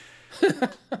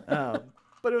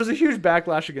 But it was a huge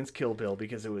backlash against Kill Bill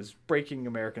because it was breaking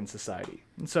American society.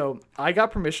 And so I got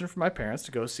permission from my parents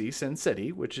to go see Sin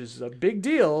City, which is a big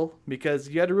deal because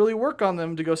you had to really work on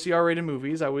them to go see R-rated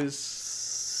movies. I was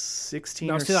 16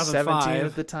 or 17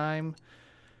 at the time,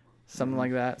 something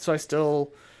like that. So I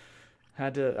still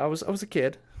had to. I was a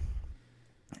kid,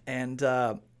 and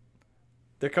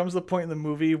there comes the point in the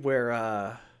movie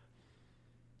where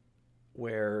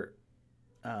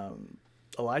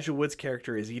Elijah Wood's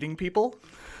character is eating people,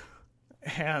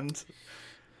 and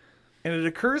it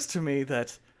occurs to me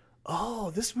that,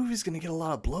 this movie's going to get a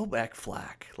lot of blowback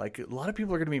flack. Like, a lot of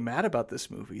people are going to be mad about this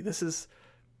movie.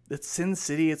 It's Sin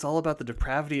City. It's all about the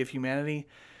depravity of humanity.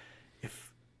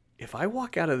 If I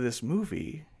walk out of this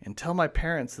movie and tell my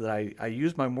parents that I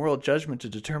used my moral judgment to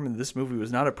determine that this movie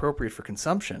was not appropriate for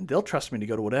consumption, they'll trust me to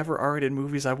go to whatever R-rated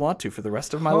movies I want to for the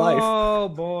rest of my life. Oh,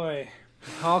 boy.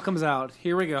 All comes out.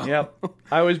 Here we go. Yep.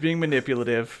 I was being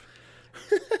manipulative.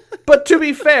 But to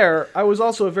be fair, I was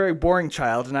also a very boring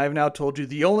child, and I've now told you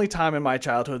the only time in my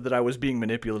childhood that I was being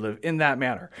manipulative in that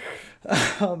manner.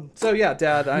 So yeah,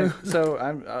 Dad, I'm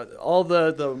all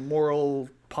the moral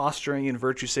posturing and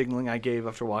virtue signaling I gave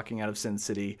after walking out of Sin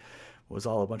City was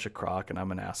all a bunch of crock, and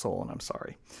I'm an asshole, and I'm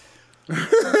sorry.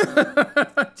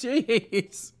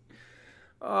 Jeez.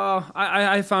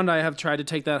 I found I have tried to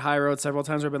take that high road several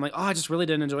times where I've been like, I just really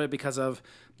didn't enjoy it because of,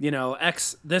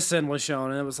 X, this sin was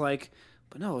shown. And it was like,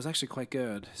 but no, it was actually quite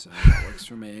good. So that works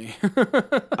for me.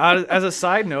 As a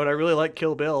side note, I really like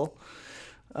Kill Bill.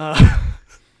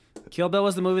 Kill Bill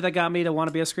was the movie that got me to want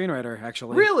to be a screenwriter,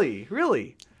 actually.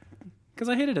 Really? Because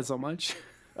I hated it so much.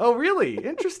 Oh, really?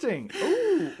 Interesting.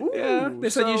 Ooh, yeah, they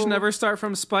said you should never start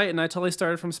from spite, and I totally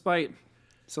started from spite.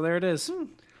 So there it is.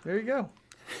 There you go.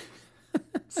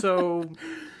 So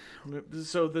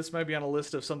this might be on a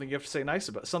list of something you have to say nice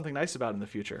about in the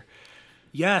future.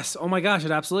 Yes. Oh my gosh,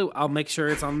 it absolutely. I'll make sure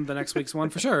it's on the next week's one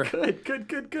for sure.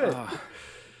 Good.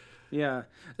 Yeah.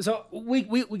 So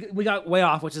we got way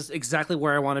off, which is exactly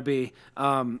where I want to be.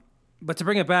 But to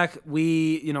bring it back,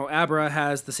 Abra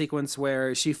has the sequence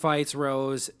where she fights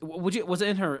Rose. Was it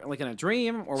in her like in a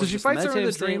dream, or so was she it fights her in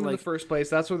the dream? dream in the first place?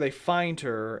 That's where they find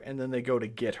her, and then they go to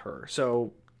get her.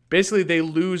 So basically, they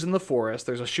lose in the forest.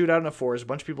 There's a shootout in the forest. A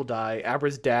bunch of people die.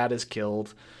 Abra's dad is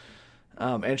killed,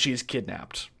 and she's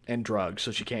kidnapped and drugged,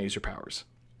 so she can't use her powers.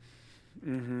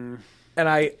 Mm-hmm. And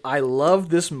I love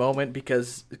this moment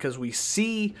because what we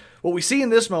see in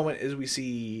this moment is we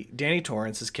see Danny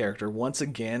Torrance's character once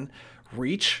again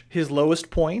reach his lowest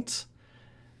point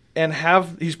and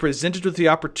he's presented with the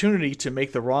opportunity to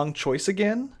make the wrong choice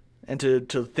again and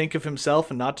to think of himself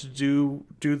and not to do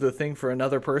the thing for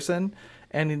another person.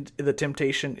 And the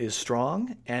temptation is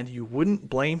strong, and you wouldn't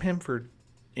blame him for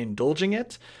indulging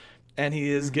it. And he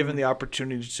is given the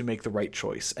opportunity to make the right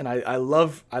choice. And I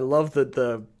love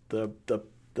the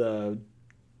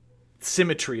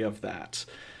symmetry of that,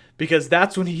 because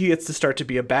that's when he gets to start to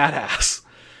be a badass,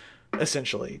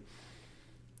 essentially.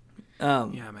 Yeah,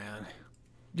 man.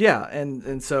 Yeah,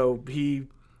 and so I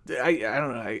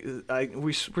don't know.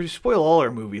 We spoil all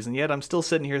our movies, and yet I'm still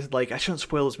sitting here like I shouldn't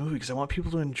spoil this movie because I want people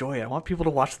to enjoy it. I want people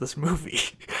to watch this movie.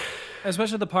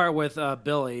 Especially the part with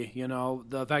Billy,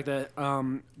 the fact that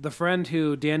the friend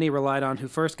who Danny relied on, who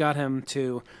first got him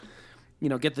to,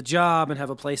 get the job and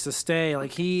have a place to stay,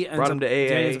 like he brought him to AA.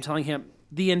 Danny ends up telling him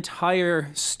the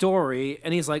entire story,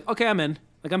 and he's like, "Okay, I'm in.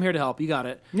 Like I'm here to help. You got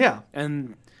it." Yeah.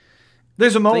 And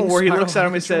there's a moment where he looks at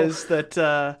him and says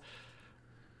that,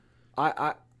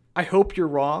 I hope you're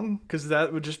wrong, because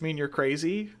that would just mean you're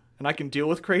crazy, and I can deal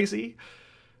with crazy.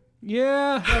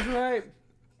 Yeah, that's right.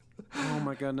 Oh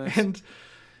my goodness.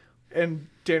 And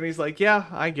Danny's like, yeah,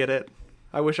 I get it.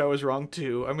 I wish I was wrong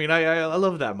too. I mean, I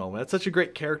love that moment. That's such a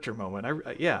great character moment.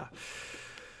 Yeah.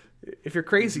 If you're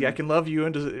crazy, I can love you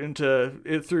into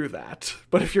it through that.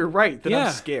 But if you're right, then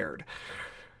I'm scared.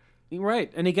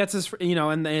 Right. And he gets his,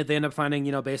 and they end up finding,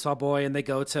 Baseball Boy, and they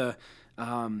go to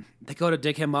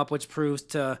dig him up, which proves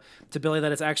to Billy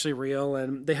that it's actually real.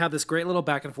 And they have this great little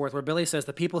back and forth where Billy says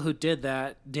the people who did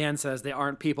that, Dan says they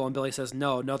aren't people, and Billy says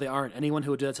no, they aren't. Anyone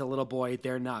who did it to a little boy,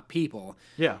 they're not people.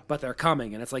 Yeah, but they're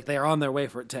coming, and it's like they are on their way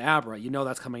to Abra.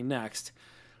 That's coming next.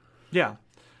 Yeah.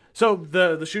 So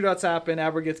the shootouts happen.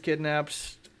 Abra gets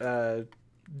kidnapped.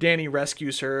 Danny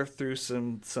rescues her through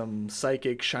some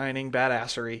psychic shining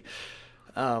badassery.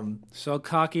 So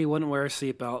cocky, wouldn't wear a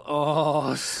seatbelt.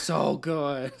 Oh, so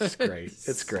good. It's great.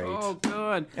 It's great. So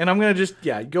good. And I'm going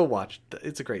to go watch.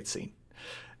 It's a great scene.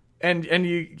 And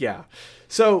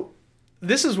So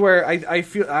this is where I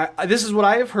feel, this is what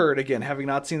I have heard, again, having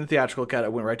not seen the theatrical cut, I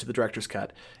went right to the director's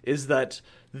cut, is that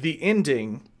the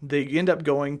ending, they end up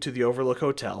going to the Overlook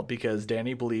Hotel because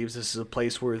Danny believes this is a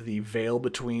place where the veil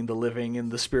between the living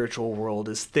and the spiritual world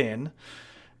is thin.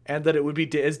 And that it would be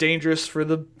as dangerous for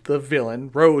the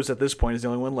villain, Rose at this point is the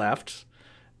only one left,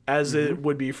 as it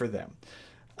would be for them.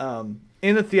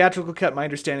 In the theatrical cut, my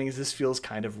understanding is this feels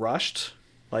kind of rushed.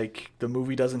 Like the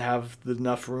movie doesn't have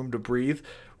enough room to breathe.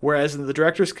 Whereas in the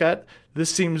director's cut, this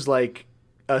seems like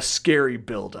a scary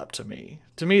build-up to me.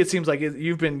 To me, it seems like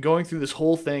you've been going through this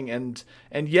whole thing, and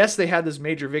yes, they had this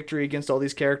major victory against all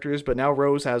these characters, but now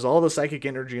Rose has all the psychic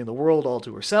energy in the world all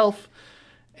to herself.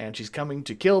 And she's coming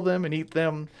to kill them and eat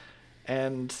them.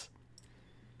 And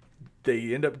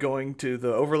they end up going to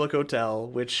the Overlook Hotel,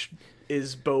 which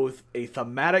is both a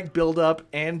thematic build-up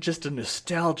and just a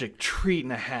nostalgic treat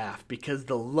and a half, because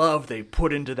the love they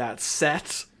put into that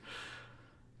set.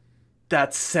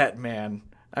 That set, man.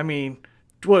 I mean,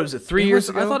 what was it, 3 years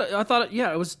ago? I thought,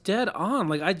 yeah, it was dead on.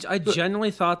 Like, I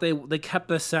genuinely thought they kept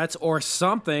the sets or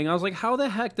something. I was like, how the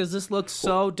heck does this look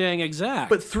so dang exact?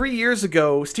 But 3 years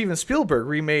ago, Steven Spielberg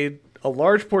remade a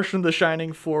large portion of The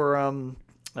Shining for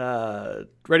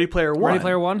Ready Player One. Ready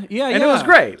Player One? Yeah, and it was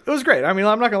great. It was great. I mean,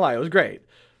 I'm not going to lie, it was great.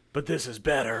 But this is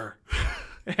better.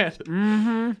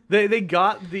 And they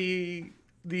got the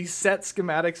set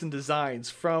schematics and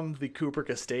designs from the Kubrick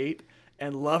estate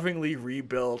and lovingly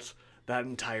rebuilt that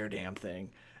entire damn thing,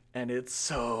 and it's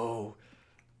so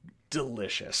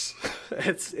delicious.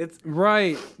 It's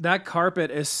right. That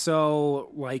carpet is so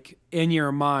like in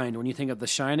your mind when you think of The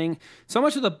Shining. So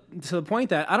much to the point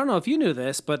that I don't know if you knew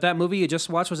this, but that movie you just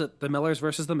watched, was it The Millers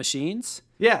versus the Machines?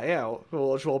 Yeah.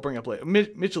 We'll bring up later.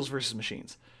 Mitchell's versus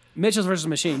Machines. Mitchell's versus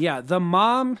Machine. Yeah, the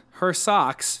mom, her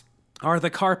socks are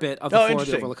the carpet of the floor of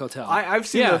the Overlook Hotel. I've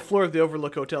seen the floor of the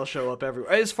Overlook Hotel show up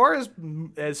everywhere. As far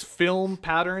as film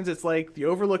patterns, it's like the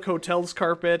Overlook Hotel's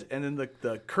carpet and then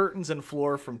the curtains and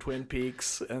floor from Twin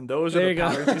Peaks, and those are the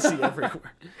patterns you see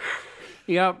everywhere.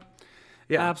 Yep.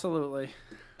 Yeah. Absolutely.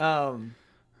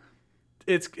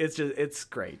 it's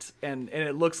great, and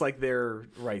it looks like they're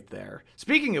right there.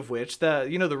 Speaking of which,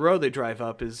 the road they drive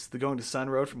up is the Going to Sun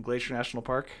Road from Glacier National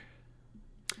Park.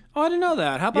 Oh, I didn't know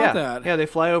that. How about that? Yeah, they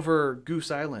fly over Goose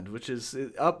Island, which is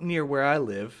up near where I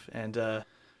live, and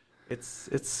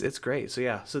it's great. So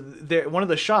yeah, so one of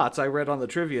the shots I read on the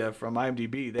trivia from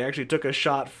IMDb, they actually took a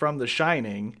shot from The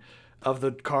Shining of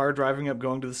the car driving up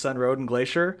Going to the Sun Road in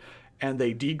Glacier, and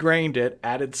they degrained it,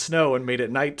 added snow, and made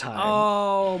it nighttime.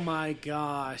 Oh my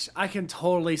gosh, I can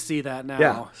totally see that now.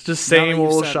 Yeah, it's just same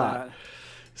old shot. That.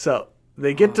 So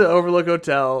they get to Overlook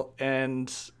Hotel, and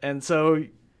so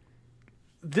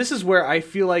this is where I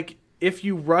feel like if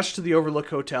you rush to the Overlook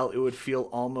Hotel, it would feel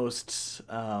almost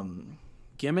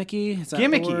gimmicky. Is that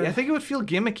gimmicky. I think it would feel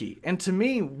gimmicky. And to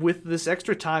me, with this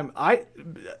extra time, I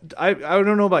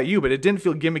don't know about you, but it didn't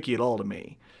feel gimmicky at all to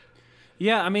me.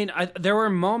 Yeah, I mean, there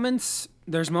were moments.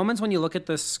 There's moments when you look at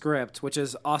this script, which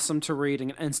is awesome to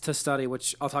read and to study,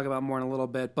 which I'll talk about more in a little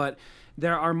bit. But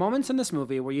there are moments in this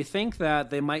movie where you think that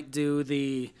they might do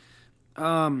the,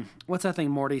 what's that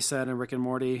thing Morty said in Rick and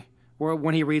Morty? Where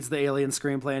when he reads the Alien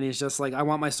screenplay and he's just like, I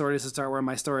want my stories to start where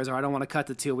my stories are. I don't want to cut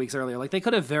to 2 weeks earlier. Like, they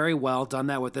could have very well done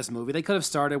that with this movie. They could have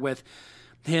started with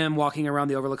him walking around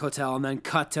the Overlook Hotel and then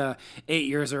cut to 8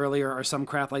 years earlier or some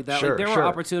crap like that. Sure, like, there were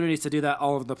opportunities to do that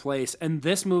all over the place. And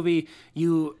this movie,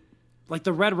 like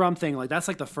the red rum thing, like that's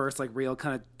like the first like real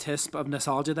kind of tisp of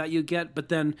nostalgia that you get. But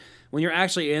then when you're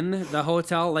actually in the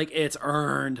hotel, like it's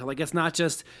earned. Like it's not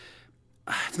just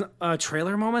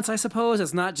trailer moments, I suppose.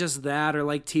 It's not just that or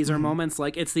like teaser moments.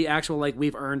 Like it's the actual like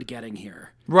we've earned getting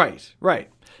here. Right.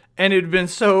 And it'd been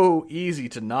so easy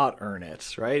to not earn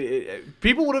it, right?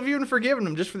 People would have even forgiven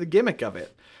him just for the gimmick of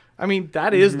it. I mean,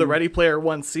 that is the Ready Player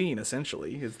One scene,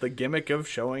 essentially. It's the gimmick of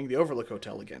showing the Overlook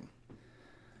Hotel again.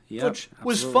 Yep, which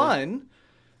was fun.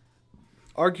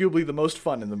 Arguably the most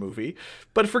fun in the movie,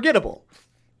 but forgettable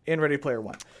in Ready Player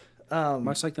One.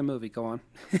 Much like the movie. Go on.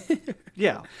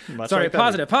 Yeah. Sorry,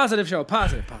 like positive show.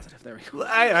 Positive. There we go.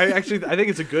 I think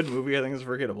it's a good movie. I think it's a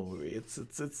forgettable movie. It's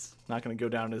not going to go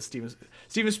down as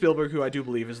Steven Spielberg, who I do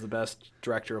believe is the best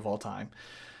director of all time.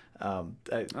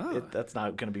 That's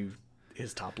not going to be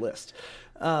his top list.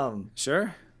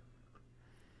 Sure.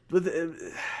 But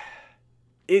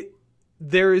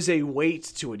there is a weight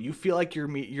to it. You feel like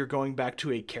you're going back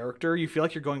to a character. You feel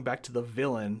like you're going back to the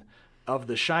villain of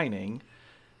The Shining.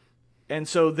 And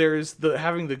so there's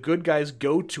having the good guys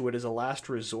go to it as a last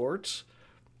resort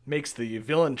makes the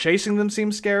villain chasing them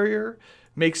seem scarier,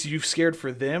 makes you scared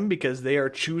for them because they are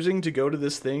choosing to go to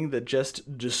this thing that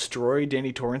just destroyed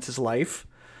Danny Torrance's life.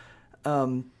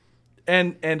 And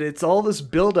it's all this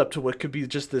build up to what could be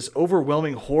just this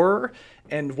overwhelming horror.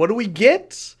 And what do we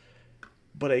get?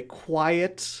 But a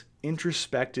quiet,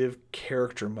 introspective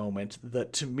character moment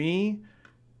that to me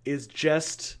is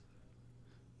just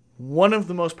one of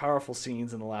the most powerful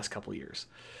scenes in the last couple of years.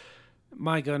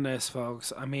 My goodness,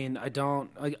 folks. I mean,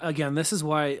 again, this is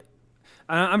why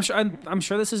I'm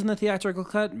sure this is in the theatrical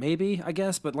cut, maybe, I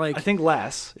guess, but like I think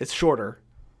less. It's shorter.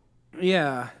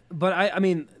 Yeah, but I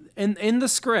mean, in the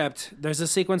script, there's a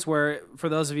sequence where, for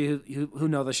those of you who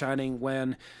know The Shining,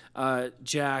 when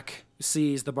Jack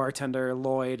sees the bartender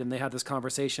Lloyd and they have this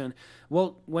conversation.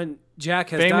 Well, when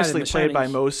Jack has famously died in The Shining, played by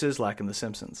Mo Sislak in The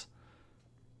Simpsons.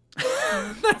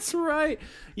 That's right.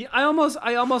 Yeah, I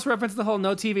almost referenced the whole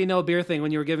no TV, no beer thing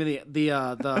when you were giving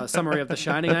the summary of The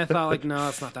Shining. I thought like, no,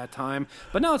 it's not that time,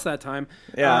 but no, it's that time.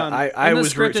 Yeah, I was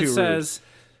script too it says, rude.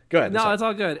 Go ahead. No, it's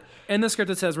all good. In the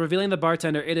script it says, revealing the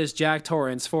bartender, it is Jack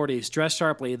Torrance, 40s, dressed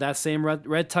sharply, that same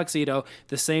red tuxedo,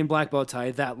 the same black bow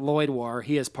tie that Lloyd wore.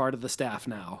 He is part of the staff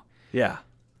now. Yeah,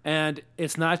 and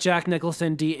it's not Jack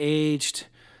Nicholson de-aged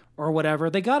or whatever.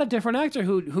 They got a different actor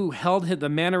who held the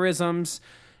mannerisms.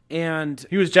 And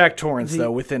he was Jack Torrance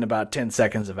though within about 10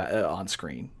 seconds of on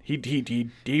screen.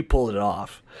 He pulled it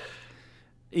off.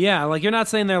 Yeah, like you're not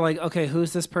saying they're like, okay,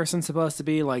 who's this person supposed to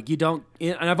be? Like you don't.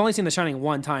 And I've only seen The Shining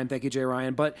one time. Thank you, Jay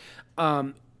Ryan. But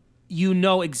you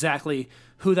know exactly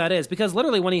who that is because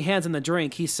literally when he hands him the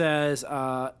drink, he says,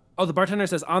 "Oh, the bartender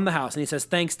says on the house," and he says,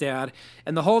 "Thanks, Dad."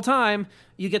 And the whole time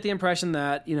you get the impression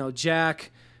that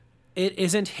Jack, it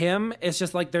isn't him. It's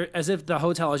just like they're as if the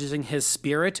hotel is using his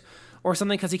spirit. Or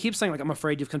something, because he keeps saying, like, I'm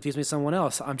afraid you've confused me with someone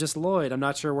else. I'm just Lloyd. I'm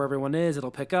not sure where everyone is.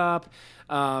 It'll pick up.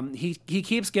 He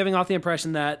keeps giving off the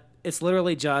impression that it's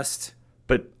literally just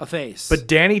a face. But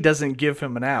Danny doesn't give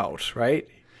him an out, right?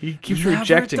 He keeps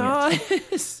rejecting it.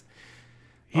 He's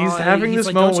having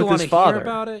this moment with his father. Hear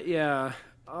about it? Yeah.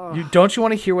 Don't you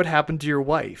want to hear what happened to your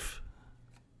wife?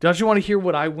 Don't you want to hear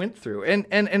what I went through? And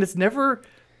it's never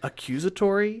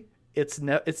accusatory. It's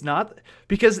not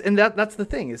because, and that's the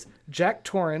thing is Jack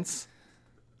Torrance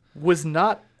was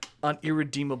not an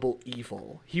irredeemable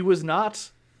evil. He was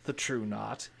not the true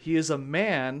Nott. He is a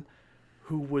man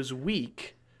who was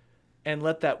weak and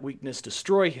let that weakness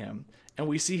destroy him. And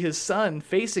we see his son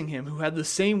facing him who had the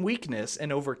same weakness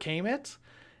and overcame it.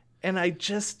 And man,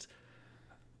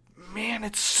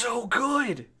 it's so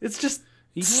good. It's just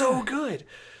so good.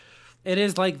 It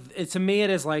is to me, it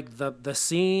is like the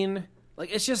scene,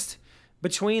 like it's just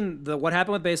between what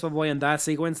happened with Baseball Boy and that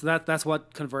sequence, that's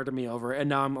what converted me over. And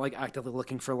now I'm like actively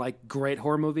looking for like great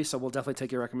horror movies. So we'll definitely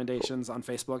take your recommendations on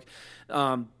Facebook.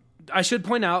 I should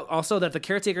point out also that the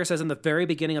caretaker says in the very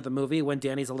beginning of the movie, when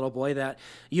Danny's a little boy, that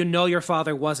your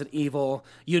father wasn't evil.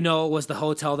 It was the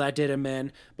hotel that did him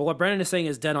in. But what Brendan is saying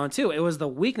is dead on too. It was the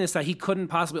weakness that he couldn't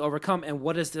possibly overcome. And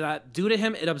what does that do to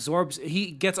him? He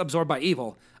gets absorbed by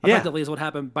evil. Effectively is what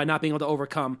happened by not being able to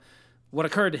overcome what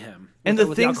occurred to him. And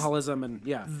with the alcoholism and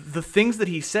the things that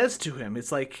he says to him,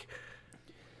 it's like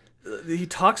he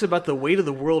talks about the weight of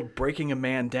the world breaking a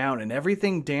man down, and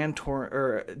everything Dan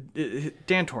Torrance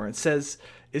says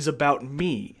is about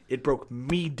me. It broke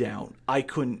me down.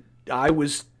 It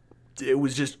was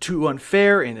just too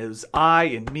unfair, and it was I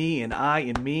and me and I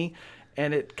and me.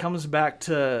 And it comes back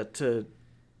to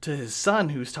his son,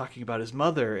 who's talking about his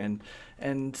mother and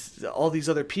all these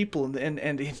other people,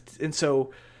 and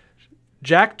so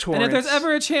Jack Torrance. And if there's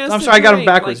ever a chance, I'm sorry, I got him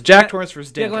backwards. Jack Torrance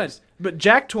versus Dan Torrance. But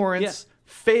Jack Torrance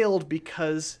failed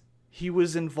because he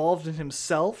was involved in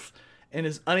himself and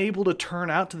is unable to turn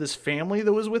out to this family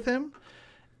that was with him.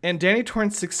 And Danny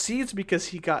Torrance succeeds because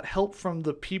he got help from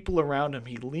the people around him.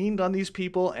 He leaned on these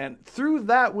people, and through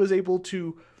that was able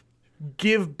to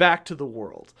give back to the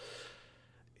world.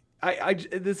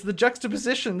 It's the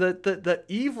juxtaposition that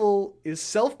evil is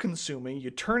self-consuming.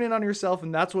 You turn in on yourself,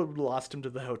 and that's what lost him to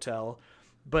the hotel.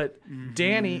 But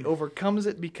Danny overcomes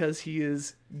it because he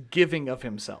is giving of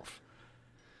himself.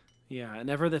 Yeah, and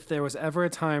if there was ever a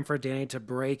time for Danny to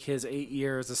break his 8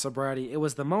 years of sobriety, it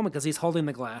was the moment, because he's holding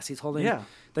the glass. He's holding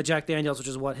the Jack Daniels, which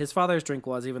is what his father's drink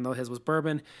was, even though his was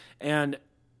bourbon. And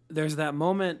there's that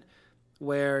moment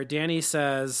where Danny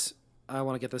says, I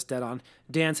want to get this dead on.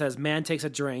 Dan says, man takes a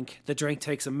drink, the drink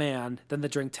takes a man, then the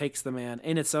drink takes the man.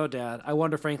 Ain't it so, Dad? I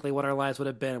wonder, frankly, what our lives would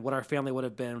have been, what our family would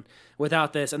have been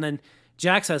without this. And then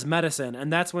Jack says medicine,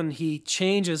 and that's when he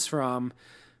changes from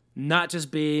not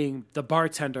just being the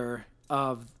bartender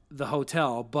of the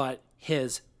hotel, but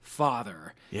his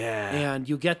father. Yeah. And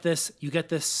you get this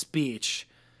speech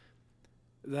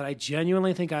that I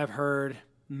genuinely think I've heard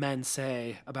men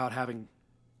say about having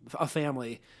a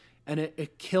family, and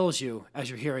it kills you as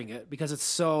you're hearing it, because it's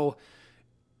so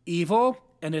evil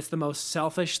and it's the most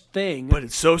selfish thing. But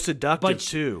it's so seductive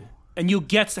too. And you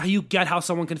get how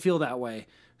someone can feel that way.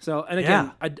 So, and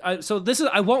again, I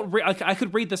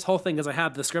could read this whole thing because I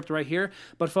have the script right here,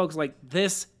 but folks, like,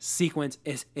 this sequence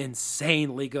is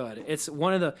insanely good. It's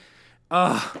one of the,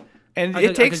 and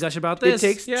I could gush about this. It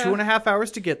takes 2.5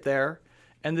 hours to get there.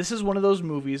 And this is one of those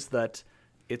movies that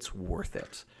it's worth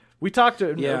it. We talked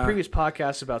in a previous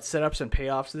podcast about setups and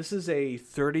payoffs. This is a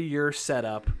 30-year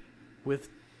setup with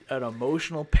an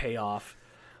emotional payoff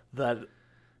that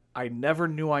I never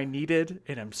knew I needed,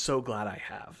 and I'm so glad I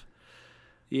have.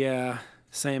 Yeah,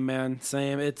 same, man.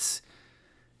 Same. I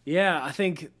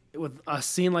think with a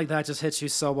scene like that just hits you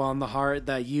so well in the heart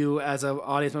that you, as an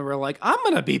audience member, are like, I'm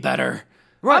going to be better.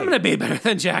 Right. I'm going to be better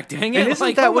than Jack, dang it. And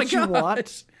isn't that what you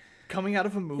want coming out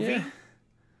of a movie?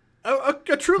 Yeah.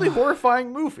 A truly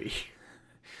horrifying movie.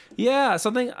 Yeah,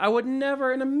 something I would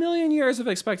never in a million years have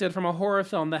expected from a horror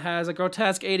film that has a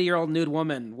grotesque 80-year-old nude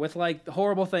woman with like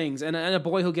horrible things and a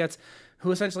boy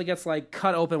who essentially gets like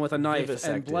cut open with a knife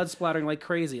and blood splattering like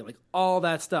crazy, like all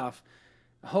that stuff.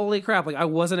 Holy crap, like I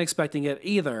wasn't expecting it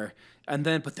either. And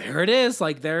then but there it is,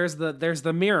 like there's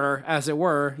the mirror, as it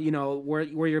were, you know, where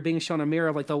you're being shown a mirror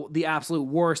of like the absolute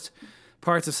worst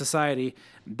parts of society.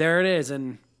 There it is,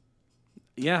 and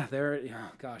there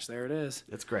it is.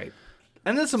 It's great.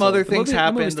 And then some other things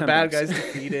happen. The bad guy's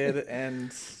defeated,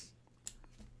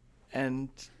 and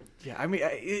yeah, I mean,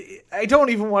 I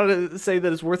don't even want to say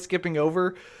that it's worth skipping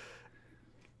over.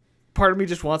 Part of me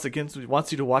just wants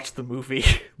you to watch the movie,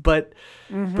 but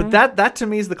that to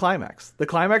me is the climax. The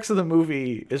climax of the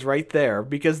movie is right there,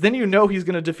 because then you know he's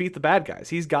going to defeat the bad guys.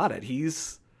 He's got it.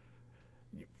 He's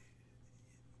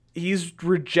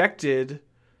rejected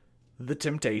the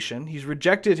temptation. He's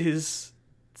rejected his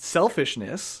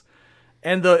selfishness.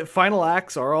 And the final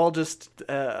acts are all just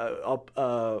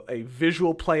a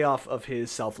visual playoff of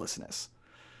his selflessness.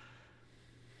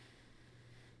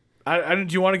 Do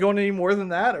you want to go into any more than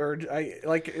that, or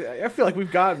I feel like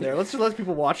we've gotten there. Let's just let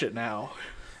people watch it now.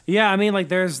 Yeah, I mean, like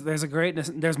there's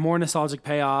more nostalgic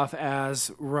payoff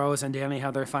as Rose and Danny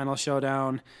have their final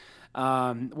showdown.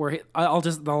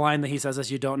 The line that he says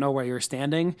is, "You don't know where you're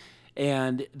standing,"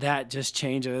 and that just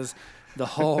changes the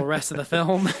whole rest of the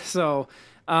film. So,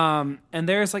 and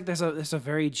there's a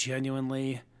very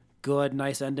genuinely good,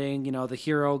 nice ending. You know, the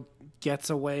hero gets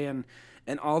away and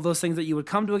all those things that you would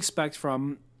come to expect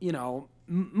from, you know,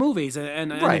 movies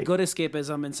and a good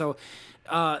escapism. And so,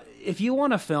 if you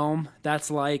want a film that's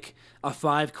like a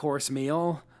 5-course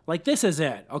meal, like this is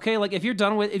it. Okay, like if you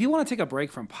want to take a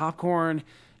break from popcorn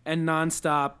and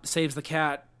nonstop saves the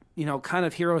cat, you know, kind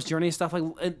of hero's journey stuff,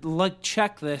 like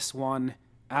check this one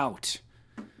out.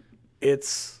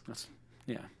 That's what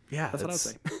I would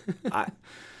say.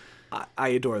 I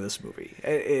adore this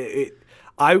movie.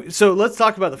 So let's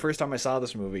talk about the first time I saw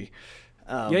this movie.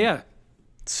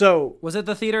 So was it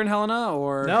the theater in Helena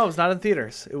or no? It was not in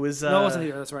theaters. It was no, it wasn't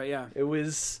theater. That's right. Yeah, it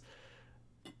was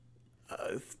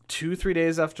 2-3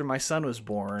 days after my son was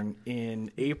born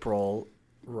in April,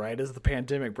 right as the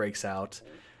pandemic breaks out.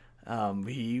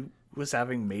 He was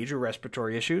having major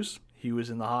respiratory issues. He was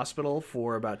in the hospital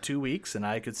for about 2 weeks, and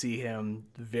I could see him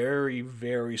very,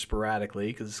 very sporadically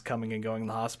because coming and going in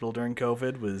the hospital during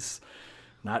COVID was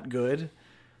not good.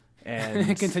 And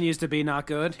it continues to be not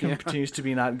good. Continues to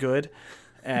be not good.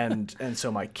 And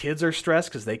so my kids are stressed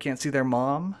because they can't see their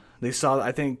mom. They saw,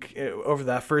 I think, over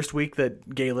that first week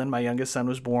that Galen, my youngest son,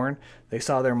 was born, they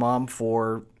saw their mom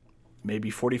for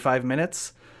maybe 45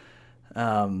 minutes.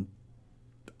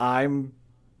 I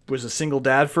was a single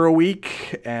dad for a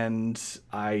week, and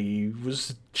I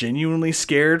was genuinely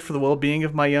scared for the well-being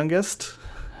of my youngest.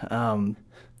 And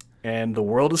the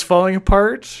world is falling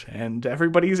apart, and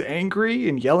everybody's angry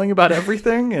and yelling about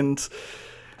everything, and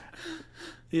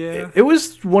it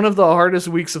was one of the hardest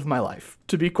weeks of my life,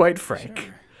 to be quite frank.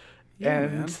 Sure. Yeah,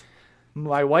 and man.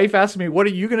 My wife asked me, "What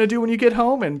are you going to do when you get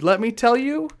home?" And let me tell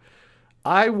you,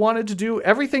 I wanted to do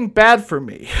everything bad for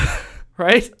me,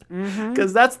 right?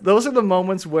 Because those are the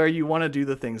moments where you want to do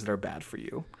the things that are bad for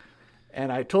you.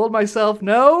 And I told myself,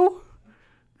 no,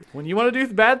 when you want to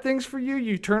do bad things for you,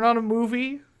 you turn on a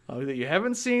movie that you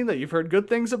haven't seen, that you've heard good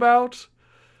things about,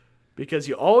 because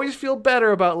you always feel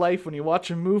better about life when you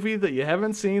watch a movie that you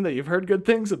haven't seen, that you've heard good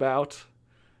things about.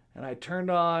 And I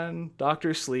turned on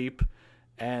Dr. Sleep,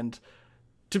 and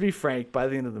to be frank, by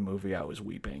the end of the movie, I was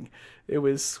weeping. It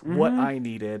was what I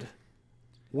needed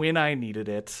when I needed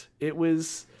it.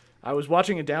 I was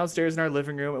watching it downstairs in our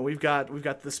living room, and we've got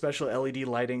the special LED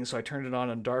lighting, so I turned it on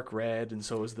in dark red, and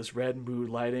so it was this red mood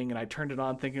lighting, and I turned it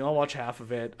on thinking I'll watch half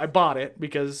of it. I bought it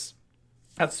because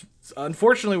that's,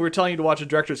 unfortunately, we're telling you to watch a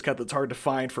director's cut that's hard to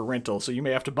find for rental, so you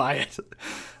may have to buy it.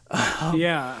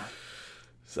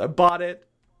 So I bought it,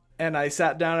 and I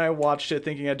sat down and I watched it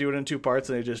thinking I'd do it in 2 parts,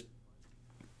 and it just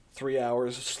 3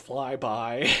 hours fly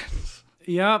by.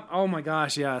 Yep. Oh my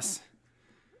gosh, yes.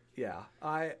 Yeah.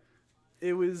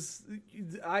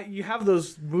 You have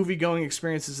those movie-going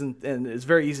experiences, and it's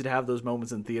very easy to have those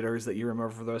moments in theaters that you remember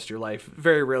for the rest of your life.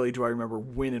 Very rarely do I remember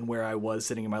when and where I was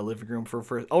sitting in my living room for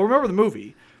first. I'll remember the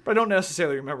movie, but I don't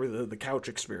necessarily remember the couch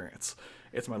experience.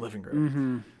 It's my living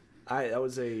room. That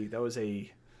was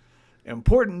a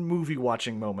important movie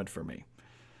watching moment for me.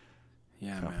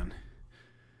 Yeah, man.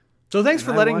 So thanks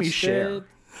for letting me share.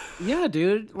 Yeah,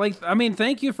 dude. Like, I mean,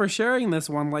 thank you for sharing this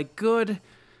one. Like, good.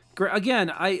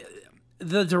 Again,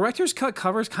 the director's cut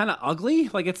cover's kind of ugly.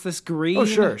 Like, it's this green. Oh,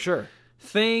 sure.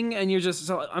 Thing, and you're just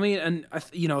so. I mean, and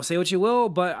you know, say what you will,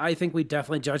 but I think we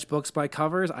definitely judge books by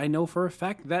covers. I know for a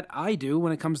fact that I do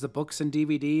when it comes to books and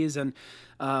DVDs, and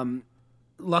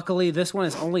luckily this one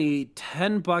is only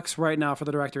 $10 right now for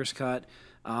the director's cut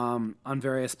on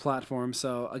various platforms.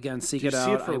 So again, seek it out.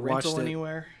 See it for I rental watched it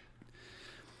anywhere?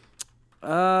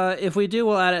 If we do,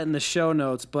 we'll add it in the show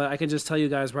notes, but I can just tell you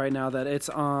guys right now that it's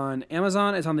on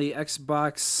Amazon, it's on the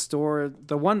Xbox store,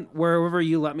 the one wherever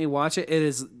you let me watch it, it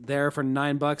is there for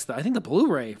 $9. I think the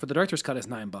Blu-ray for the director's cut is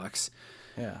 $9.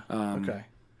 Yeah. Okay.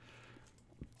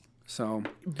 So,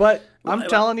 but I'm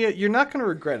telling you, you're not going to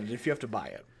regret it if you have to buy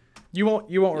it. You won't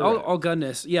regret it. Oh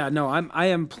goodness. Yeah, no, I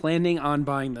am planning on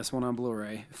buying this one on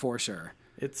Blu-ray for sure.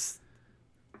 It's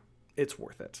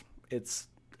worth it. It's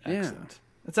excellent. Yeah.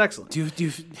 It's excellent. Do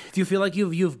you feel like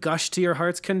you've gushed to your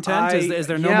heart's content? Is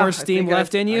there no more steam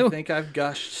left in you? I think I've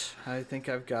gushed. I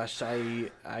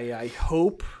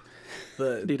hope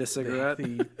need a cigarette.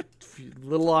 The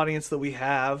little audience that we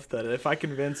have, that if I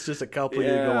convince just a couple of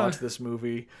you to go watch this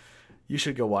movie, you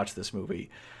should go watch this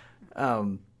movie.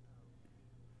 I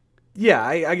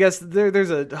guess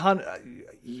there's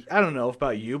I don't know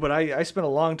about you, but I spent a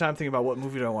long time thinking about what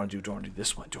movie do I want to do. Do I want to do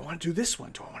this one? Do I want to do this one?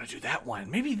 Do I want to do that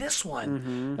one? Maybe this one.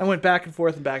 Mm-hmm. I went back and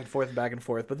forth and back and forth and back and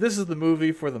forth. But this is the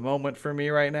movie for the moment for me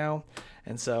right now.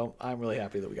 And so I'm really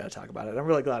happy that we got to talk about it. I'm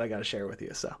really glad I got to share it with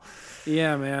you. So,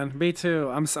 yeah, man, me too.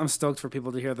 I'm stoked for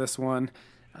people to hear this one.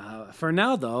 For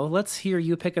now, though, let's hear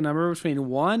you pick a number between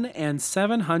 1 and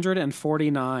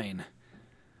 749.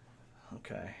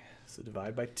 Okay, so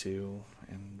divide by 2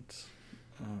 and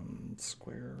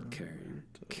square.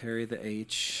 Carry the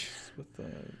H with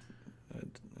the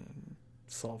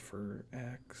solve for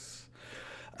X.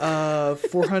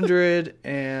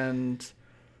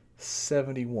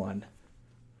 471.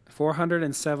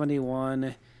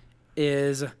 471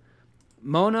 is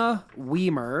Mona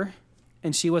Weimer,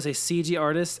 and she was a CG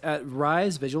artist at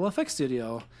Rise Visual Effects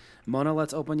Studio. Mona,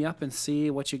 let's open you up and see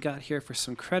what you got here for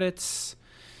some credits.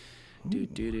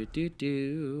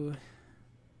 Do.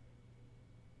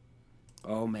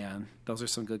 Oh man, those are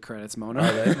some good credits, Mona.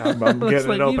 Are they? I'm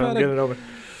getting it open.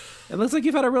 It looks like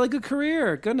you've had a really good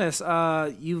career. Goodness,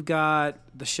 you've got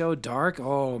the show Dark.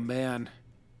 Oh man,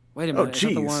 wait a minute. Oh Is that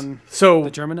the geez. one? So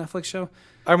the German Netflix show.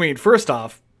 I mean, first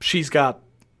off, she's got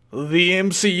the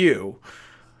MCU.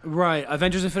 Right,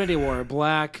 Avengers Infinity War,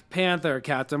 Black Panther,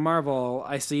 Captain Marvel,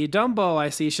 I see Dumbo,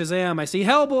 I see Shazam, I see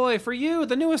Hellboy for you,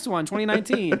 the newest one,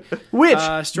 2019. Which,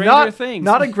 Stranger Things.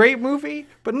 Not a great movie,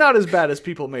 but not as bad as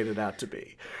people made it out to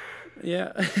be.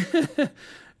 Yeah.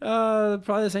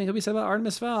 Probably the same could be said about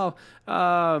Artemis Fowl.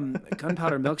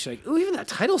 Gunpowder Milkshake. Ooh, even that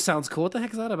title sounds cool. What the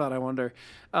heck is that about, I wonder?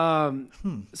 So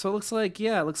it looks like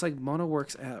Mona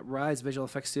works at Rise Visual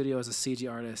Effects Studio as a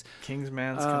CG artist.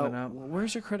 Kingsman's coming up.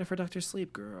 Where's your credit for Dr.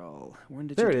 Sleep, girl? When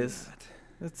did there you it do is. that?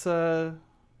 It's right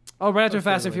after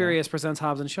Fast and Furious presents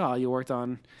Hobbs and Shaw, you worked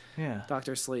on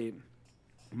Dr. Sleep.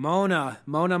 Mona,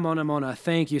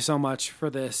 thank you so much for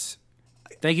this.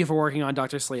 Thank you for working on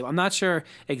Dr. Sleep. I'm not sure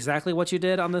exactly what you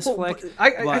did on this flick.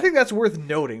 I think that's worth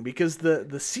noting because the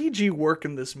CG work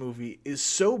in this movie is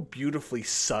so beautifully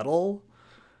subtle.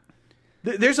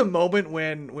 There's a moment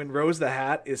when Rose the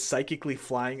Hat is psychically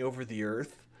flying over the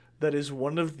Earth that is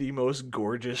one of the most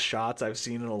gorgeous shots I've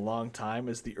seen in a long time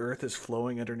as the Earth is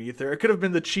flowing underneath her. It could have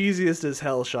been the cheesiest as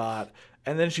hell shot,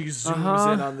 and then she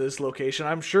zooms in on this location.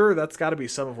 I'm sure that's got to be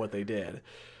some of what they did.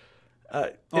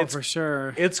 For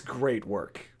sure. It's great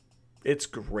work. It's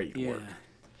great work.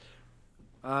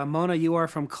 Mona, you are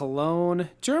from Cologne,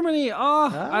 Germany.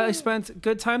 I spent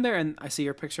good time there, and I see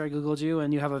your picture. I Googled you,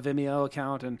 and you have a Vimeo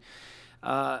account. And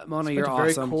Mona, you're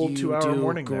awesome. Very cold you 2-hour do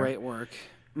morning great there. work.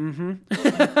 Mm-hmm.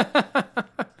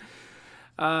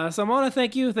 So Mona,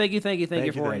 thank you for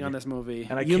working on this movie.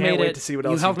 And I can't wait to see what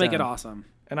else you helped you've make it done. awesome.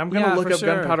 And I'm going to look up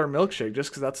sure. Gunpowder Milkshake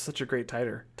just because that's such a great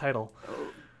tighter. Tighter.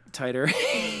 Tighter.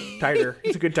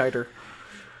 It's a good tighter.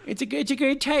 It's a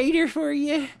good tighter for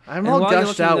you. I'm all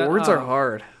gushed out. Words are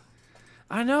hard.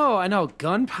 I know.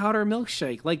 Gunpowder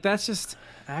Milkshake. Like, that's just...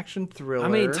 Action thriller. I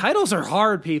mean, titles are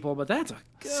hard, people, but that's a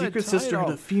good Secret title.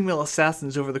 sisterhood of female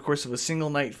assassins over the course of a single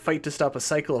night fight to stop a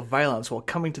cycle of violence while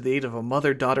coming to the aid of a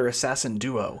mother-daughter assassin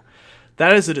duo.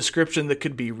 That is a description that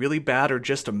could be really bad or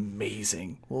just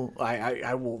amazing. Well,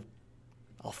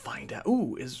 I'll find out.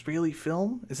 Ooh, Israeli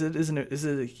film? Is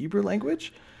it a Hebrew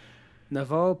language?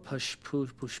 Naval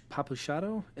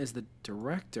Papuchado is the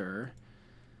director.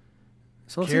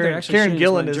 So let's Karen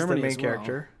Gillan is the main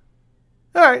character.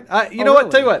 All right, you know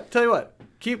what? Really? Tell you what.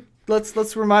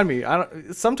 Let's remind me.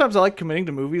 Sometimes I like committing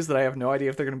to movies that I have no idea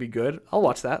if they're going to be good. I'll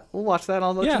watch that. We'll watch that. And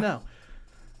I'll let you know.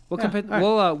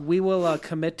 We will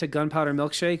commit to Gunpowder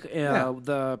Milkshake.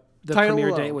 The Title premiere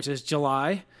alone. date, which is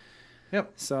July.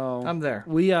 Yep. So I'm there.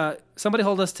 We somebody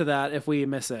hold us to that if we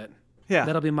miss it. Yeah.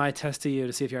 That'll be my test to you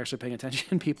to see if you're actually paying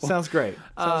attention, people. Sounds great.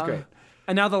 Great.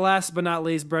 And now the last but not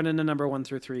least, Brendan, the number 1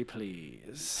 through 3,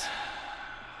 please.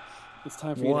 It's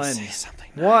time for you to say something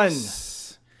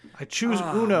nice. 1. I choose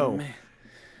Uno. Man.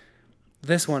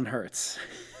 This one hurts.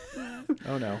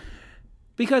 Oh no.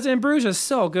 Because In Bruges is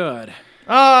so good.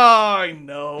 Oh, I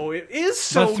know. It is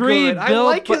so good. I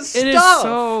like his stuff. It is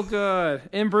so good.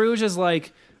 In Bruges is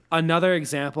like another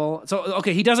example. So,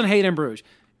 okay, he doesn't hate In Bruges.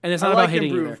 And it's not about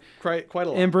hating either. Quite a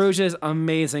lot. In Bruges is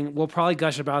amazing. We'll probably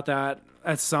gush about that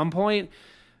at some point.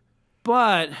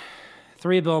 But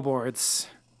 3 Billboards,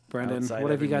 Brendan. Outside what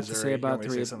have you Ebbing, got to say about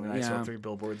Missouri. 3? Something nice about 3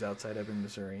 Billboards outside Ebbing,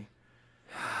 Missouri.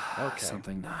 Okay.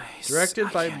 Something nice.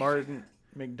 Directed by Martin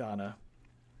McDonagh.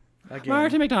 Again,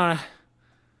 Martin McDonagh.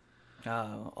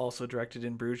 Also directed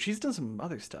In Bruges. She's done some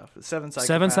other stuff. Seven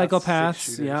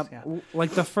Psychopaths. Yep. Yeah. Like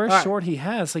the first short he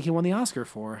has, like he won the Oscar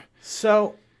for.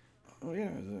 So,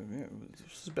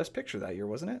 this was Best Picture that year,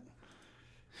 wasn't it?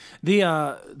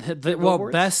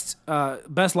 best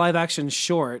live action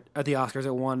short at the Oscars.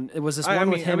 It won. It was this one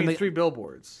with him. Three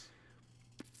Billboards.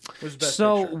 Was best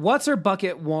so picture. What's Her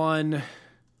Bucket won?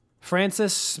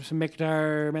 Frances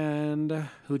McDormand,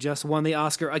 who just won the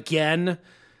Oscar again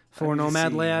for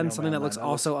Nomadland, something that looks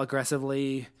also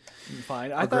aggressively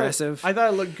fine. aggressive. I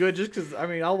thought it looked good just because. I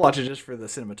mean, I'll watch it just for the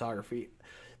cinematography.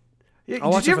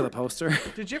 I'll watch it for the poster.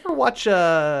 Did you ever watch?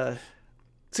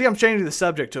 See, I'm changing the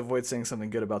subject to avoid saying something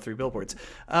good about Three Billboards.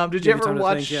 Did you ever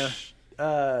watch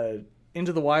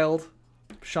Into the Wild?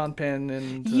 Sean Penn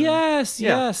and yes.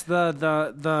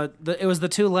 The it was the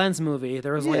two lens movie.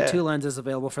 There was only two lenses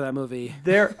available for that movie.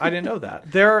 I didn't know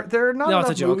that. There are not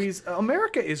enough movies.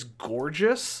 America is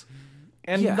gorgeous,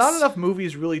 and not enough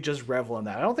movies really just revel in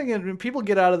that. I don't think people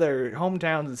get out of their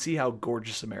hometowns and see how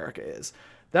gorgeous America is.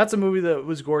 That's a movie that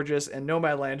was gorgeous, and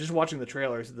Nomadland, just watching the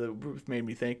trailers, that made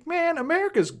me think, man,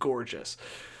 America's gorgeous.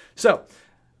 So,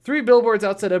 Three Billboards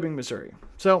Outside Ebbing, Missouri.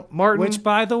 So, Martin... Which,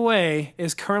 by the way,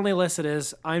 is currently listed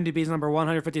as IMDb's number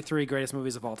 153 greatest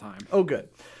movies of all time. Oh, good.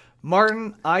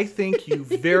 Martin, I think you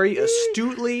very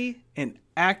astutely and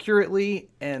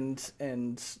accurately and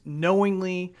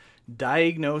knowingly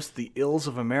diagnosed the ills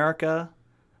of America.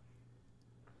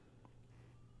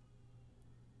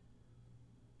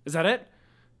 Is that it?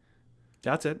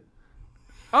 That's it.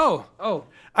 Oh.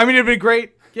 I mean, it'd be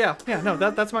great. Yeah, no,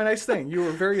 that's my nice thing. You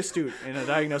were very astute in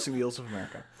diagnosing the ills of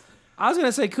America. I was going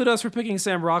to say kudos for picking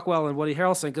Sam Rockwell and Woody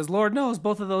Harrelson, because Lord knows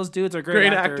both of those dudes are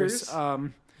great actors.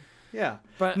 Yeah.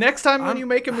 But next time when you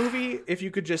make a movie, if you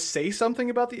could just say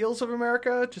something about the ills of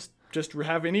America, just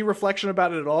have any reflection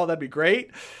about it at all, that'd be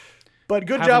great. But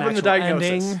good job in the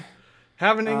diagnosis. Ending.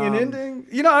 Having an ending.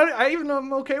 You know, I even know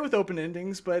I'm okay with open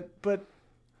endings, but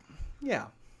yeah.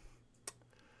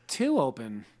 Too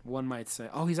open, one might say.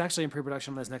 Oh, he's actually in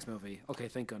pre-production on his next movie. Okay,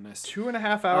 thank goodness.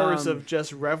 2.5 hours of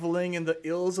just reveling in the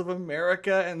ills of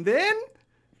America, and then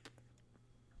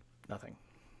nothing.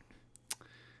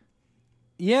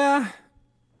 Yeah,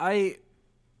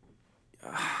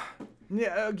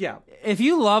 yeah. If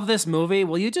you love this movie,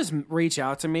 will you just reach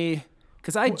out to me?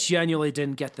 Because I genuinely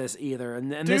didn't get this either,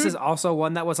 and this is also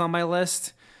one that was on my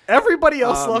list. Everybody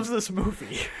else loves this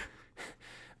movie.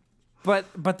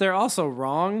 But they're also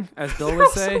wrong, as Bill would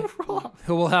say,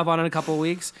 who we'll have on in a couple of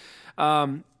weeks.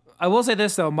 I will say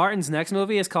this, though. Martin's next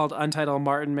movie is called Untitled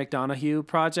Martin McDonagh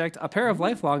Project. A pair of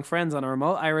lifelong friends on a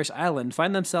remote Irish island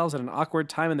find themselves at an awkward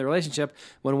time in their relationship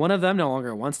when one of them no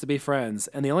longer wants to be friends.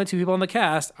 And the only two people in the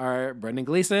cast are Brendan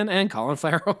Gleeson and Colin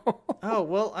Farrell. Oh,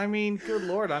 well, I mean, good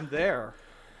Lord, I'm there.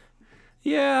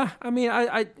 Yeah, I mean,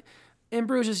 I In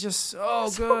Bruges is just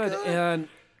so good. And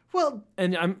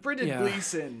I'm Brendan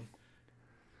Gleeson.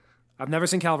 I've never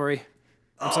seen Calvary.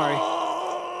 I'm sorry.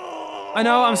 I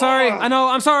know. I'm sorry.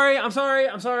 I'm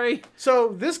sorry. So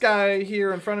this guy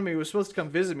here in front of me was supposed to come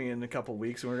visit me in a couple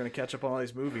weeks, and we're going to catch up on all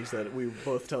these movies that we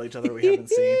both tell each other we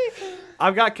haven't seen.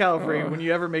 I've got Calvary. When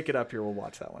you ever make it up here, we'll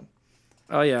watch that one.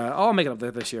 Oh, yeah. I'll make it up there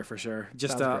this year for sure.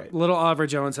 Just little Oliver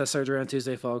Jones has surgery on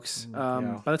Tuesday, folks.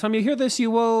 By the time you hear this, he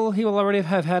will already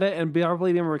have had it and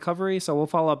probably be in recovery, so we'll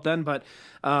follow up then. But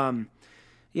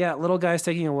yeah, little guy's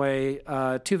taking away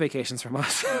 2 vacations from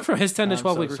us for his 10 to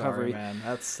 12 week recovery. Man,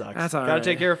 that sucks. That's all right. Gotta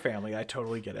take care of family. I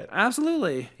totally get it.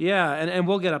 Absolutely, yeah, and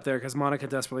we'll get up there because Monica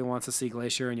desperately wants to see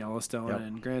Glacier and Yellowstone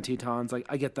and Grand Tetons. Like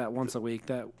I get that once a week.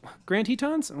 That Grand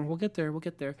Tetons, and we'll get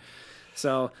there.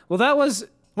 So, that was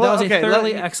a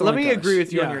thoroughly excellent. Let me agree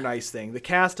with you on your nice thing. The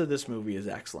cast of this movie is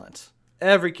excellent.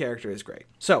 Every character is great.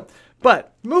 So,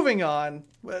 but moving on,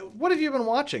 what have you been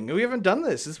watching? We haven't done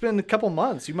this. It's been a couple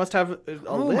months. You must have a list.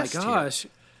 Oh my gosh.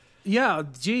 Here. Yeah,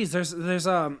 geez, there's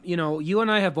you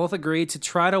and I have both agreed to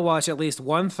try to watch at least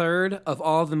 1/3 of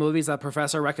all of the movies that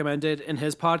Professor recommended in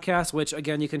his podcast, which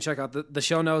again you can check out the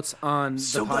show notes on the Podbean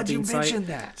site. So glad you mentioned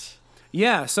that.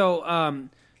 Yeah, so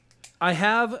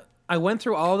I went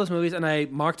through all of those movies and I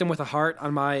marked them with a heart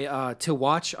on my to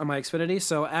watch on my Xfinity.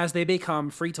 So as they become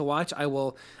free to watch, I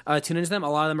will tune into them. A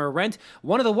lot of them are rent.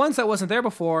 One of the ones that wasn't there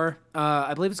before,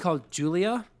 I believe it's called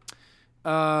Julia.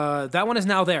 That one is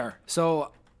now there.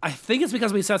 So I think it's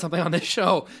because we said something on this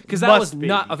show because that was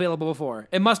not available before.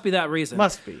 It must be that reason.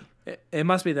 Must be. It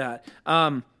must be that.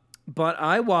 But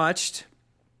I watched.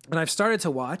 And I've started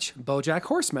to watch BoJack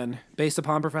Horseman based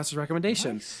upon Professor's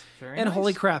recommendation. Nice. Very nice.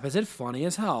 Holy crap, is it funny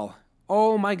as hell?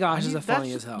 Oh my gosh, is it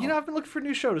funny as hell? You know, I've been looking for a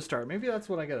new show to start. Maybe that's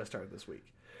what I got to start this week.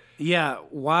 Yeah,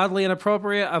 wildly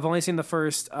inappropriate. I've only seen the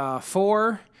first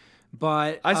 4,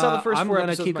 but I saw the first 4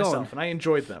 episodes myself, and I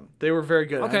enjoyed them. They were very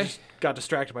good. Okay. I just got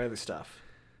distracted by other stuff.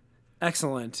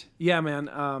 Excellent. Yeah, man.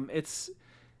 It's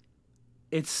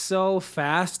so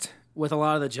fast with a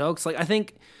lot of the jokes. Like I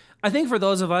think I think for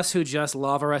those of us who just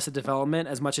love Arrested Development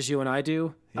as much as you and I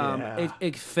do,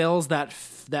 it fills that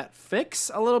fix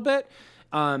a little bit.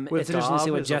 It's interesting to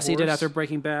see what Jesse did after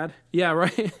Breaking Bad. Yeah,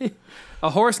 right. A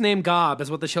horse named Gob is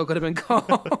what the show could have been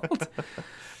called.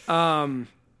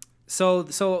 So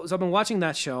I've been watching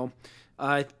that show.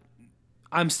 I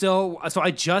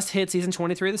just hit season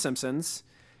 23 of The Simpsons,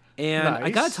 and nice, I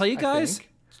gotta tell you guys,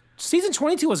 season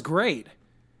 22 was great.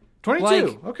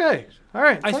 22. Okay. All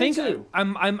right. 22. I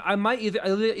think I might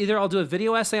either I'll do a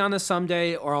video essay on this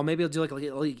someday, or I'll do like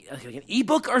an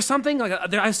ebook or something. Like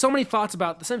I have so many thoughts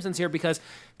about The Simpsons here because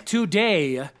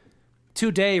today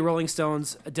Rolling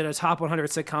Stones did a top 100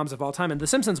 sitcoms of all time, and The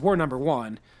Simpsons were number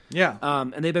one. Yeah.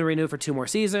 And they've been renewed for 2 more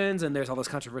seasons, and there's all this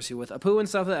controversy with Apu and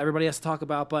stuff that everybody has to talk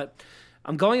about. But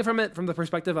I'm going from the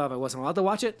perspective of I wasn't allowed to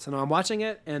watch it, so now I'm watching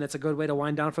it, and it's a good way to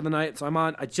wind down for the night. So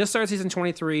I just started season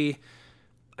 23.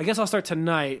 I guess I'll start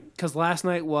tonight because last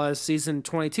night was season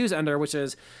 22's ender, which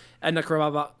is Edna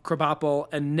Krabappel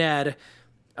and Ned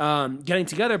getting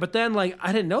together. But then, I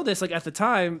didn't know this. At the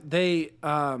time, they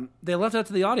left it up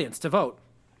to the audience to vote.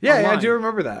 Yeah, I do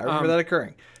remember that. I remember that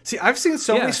occurring. See, I've seen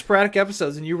so many sporadic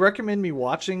episodes, and you recommend me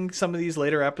watching some of these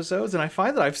later episodes, and I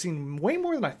find that I've seen way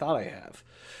more than I thought I have.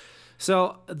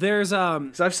 So there's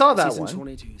so I saw that season one.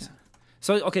 22.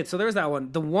 So there's that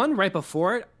one. The one right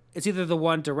before it. It's either the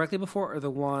one directly before or the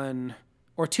one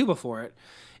or 2 before it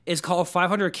is called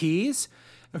 500 Keys.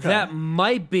 Okay. That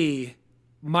might be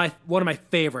one of my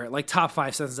favorite, top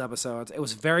 5 Simpsons episodes. It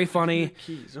was very funny.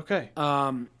 Keys, okay.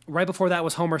 Right before that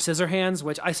was Homer Scissorhands,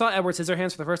 which I saw Edward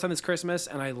Scissorhands for the first time this Christmas,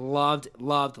 and I loved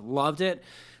it.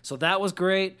 So that was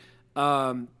great.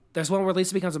 There's one where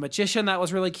Lisa becomes a magician. That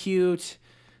was really cute.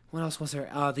 What else was there?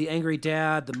 The Angry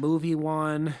Dad, the movie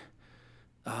one.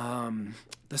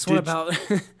 This one about...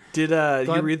 Did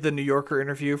you read the New Yorker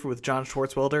interview with John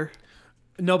Swartzwelder?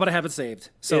 No, but I have it saved,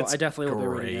 so I definitely will be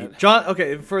reading it.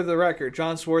 Okay, for the record,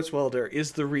 John Swartzwelder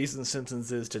is the reason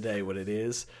Simpsons is today what it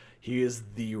is. He is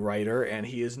the writer, and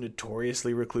he is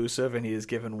notoriously reclusive, and he has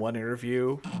given one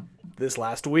interview this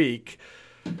last week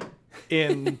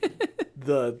in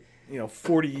the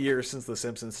 40 years since The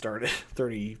Simpsons started,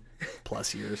 30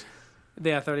 plus years.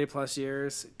 Yeah, 30 plus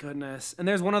years. Goodness. And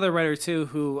there's one other writer, too,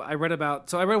 who I read about.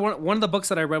 So I read one of the books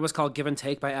that I read was called Give and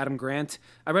Take by Adam Grant.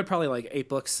 I read probably 8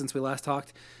 books since we last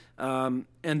talked. And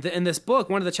in this book,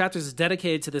 one of the chapters is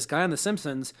dedicated to this guy on The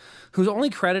Simpsons who's only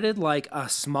credited a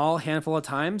small handful of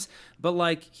times. But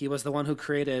he was the one who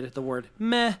created the word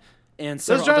meh and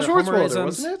several other Homerisms. That was John Swartzwelder,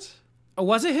 wasn't it? Oh,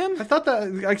 was it him? I thought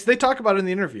that... they talk about it in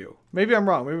the interview. Maybe I'm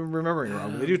wrong. Maybe I'm remembering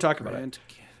wrong. But they do talk about it.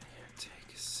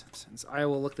 I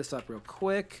will look this up real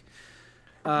quick.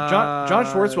 John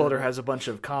Swartzwelder has a bunch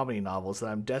of comedy novels that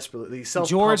I'm desperately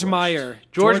George Meyer.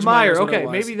 George Meyer. Okay,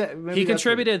 maybe he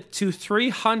contributed to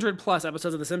 300 plus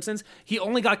episodes of The Simpsons. He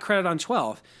only got credit on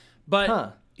 12,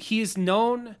 but he's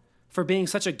known for being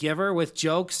such a giver with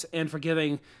jokes and for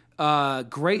giving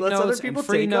great notes and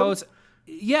free notes.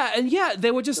 Yeah,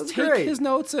 they would just take his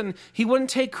notes, and he wouldn't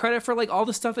take credit for all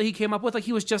the stuff that he came up with.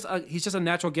 He's just a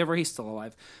natural giver. He's still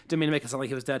alive. Didn't mean to make it sound like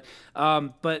he was dead.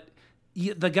 But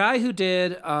the guy who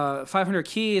did 500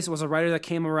 Keys was a writer that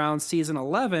came around season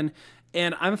 11,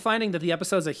 and I'm finding that the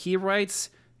episodes that he writes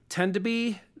tend to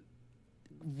be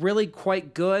really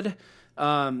quite good.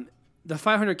 The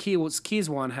 500 Keys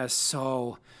one has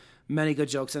so many good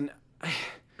jokes, and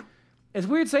it's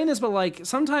weird saying this, but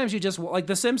sometimes you just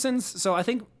The Simpsons. So I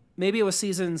think maybe it was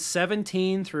season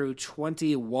 17 through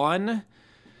 21.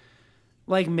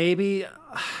 Maybe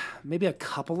a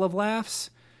couple of laughs,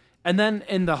 and then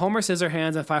in the Homer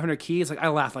Scissorhands and 500 Keys, I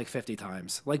laughed 50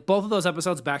 times. Both of those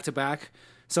episodes back to back.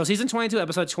 So season 22,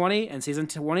 episode 20, and season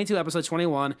 22, episode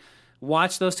 21.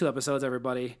 Watch those 2 episodes,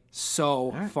 everybody.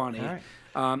 So funny. All right.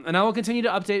 And I will continue to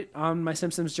update on my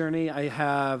Simpsons journey. I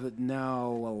have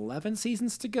now 11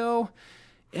 seasons to go,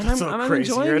 and I'm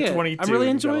enjoying You're it. At 22, I'm really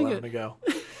enjoying it. To go.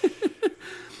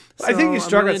 I think you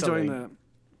struck at something. That.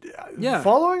 Yeah,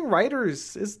 following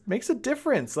writers makes a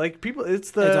difference. People,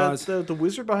 it's the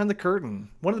wizard behind the curtain.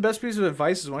 One of the best pieces of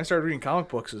advice is when I started reading comic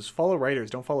books is follow writers,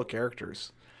 don't follow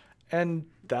characters, and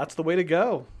that's the way to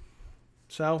go.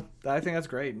 So I think that's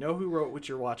great. Know who wrote what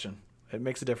you're watching. It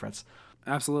makes a difference.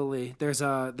 Absolutely. There's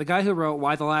the guy who wrote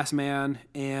Y the Last Man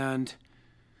and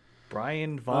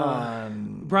Brian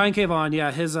Vaughan. Brian K. Vaughan,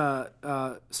 yeah. His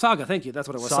Saga, thank you. That's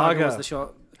what it was. Saga was the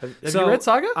show. Have you read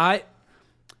Saga?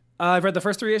 I've read the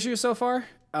first 3 issues so far.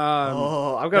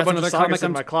 I've got a bunch of Sagas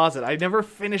in my closet. I never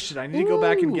finished it. I need to go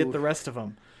back and get the rest of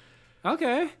them.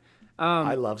 Okay.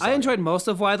 I love Saga. I enjoyed most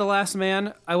of Y the Last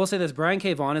Man. I will say this, Brian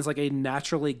K. Vaughan is a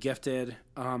naturally gifted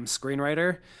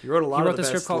screenwriter. He wrote a lot of the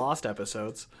best Lost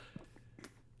episodes.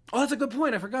 Oh, that's a good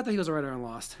point. I forgot that he was a writer on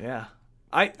Lost. Yeah.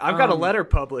 I've got a letter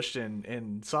published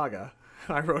in Saga.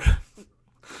 I wrote.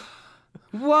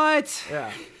 What?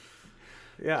 Yeah.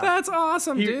 Yeah. That's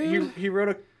awesome, dude. He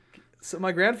wrote So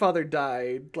my grandfather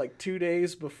died like 2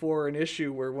 days before an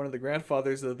issue where one of the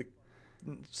grandfathers of the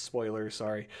spoiler,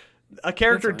 sorry, a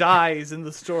character dies in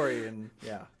the story, and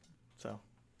yeah, so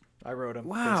I wrote him.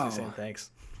 Wow. Basically saying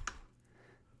thanks.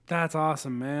 That's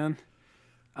awesome, man.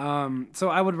 So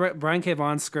I would Brian K.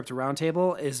 Vaughan's script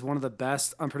Roundtable is one of the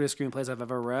best unproduced screenplays I've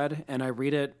ever read, and I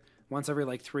read it once every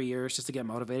like 3 years just to get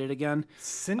motivated again.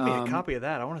 Send me a copy of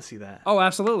that. I want to see that. Oh,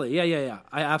 absolutely. Yeah.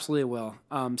 I absolutely will.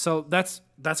 So that's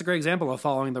a great example of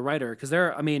following the writer, because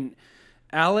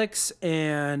Alex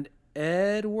and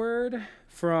Edward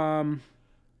from,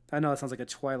 I know it sounds like a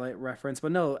Twilight reference,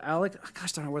 but no, Alex,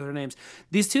 gosh, I don't know what their names.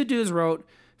 These two dudes wrote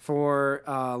for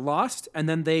Lost, and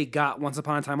then they got Once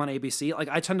Upon a Time on ABC. Like,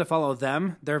 I tend to follow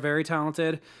them. They're very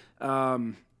talented.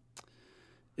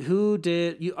 Who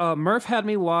did you? Murph had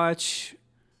me watch.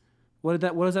 What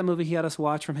is that movie he had us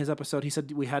watch from his episode? He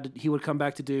said he would come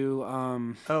back to do.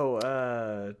 I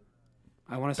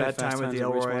want to say Bad Time at the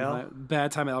El Royale.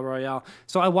 Bad Time at El Royale.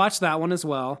 So I watched that one as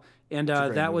well, and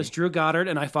that was Drew Goddard,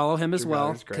 and I follow him as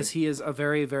well because he is a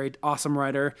very, very awesome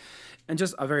writer, and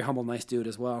just a very humble, nice dude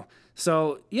as well.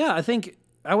 So yeah, I think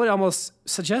I would almost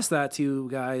suggest that to you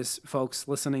guys, folks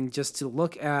listening, just to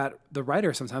look at the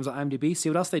writer sometimes on IMDb, see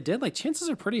what else they did. Like, chances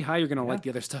are pretty high you're going to like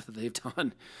the other stuff that they've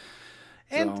done.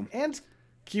 And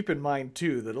keep in mind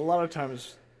too that a lot of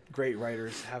times great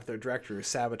writers have their directors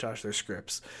sabotage their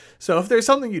scripts. So if there's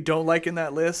something you don't like in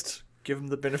that list, give them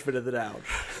the benefit of the doubt.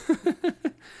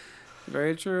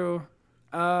 Very true.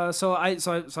 So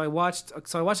I watched a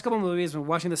couple movies. I'm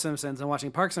watching The Simpsons. I'm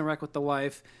watching Parks and Rec with the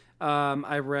wife.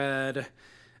 I read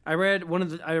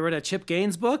a Chip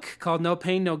Gaines book called No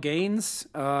Pain, No Gains.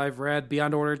 I've read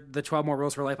Beyond Order: The 12 More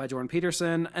Rules for Life by Jordan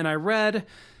Peterson, and I read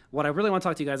what I really want to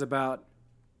talk to you guys about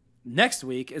next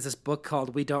week is this book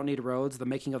called We Don't Need Roads: The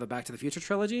Making of the Back to the Future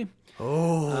trilogy.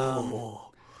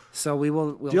 So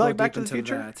we'll do you like Back to the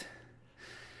Future? That.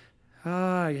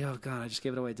 Oh God, I just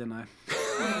gave it away, didn't I?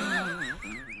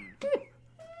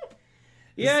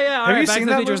 Yeah. All right, Back to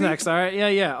the Future's next. All right,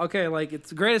 yeah. Okay, like, it's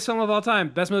the greatest film of all time,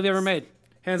 best movie ever made,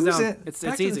 hands down. It's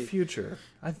Back easy. To the Future.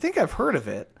 I think I've heard of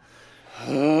it.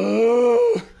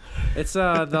 It's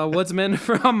the woodsman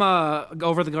from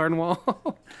Over the Garden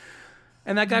Wall,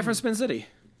 and that guy from Spin City.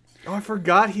 Oh, I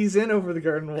forgot he's in Over the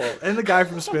Garden Wall, and the guy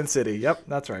from Spin City. Yep,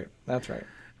 that's right.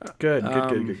 Good.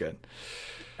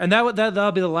 And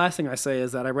that'll be the last thing I say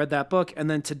is that I read that book,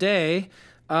 and then today.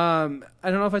 I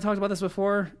don't know if I talked about this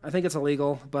before. I think it's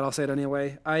illegal, but I'll say it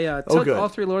anyway. I took all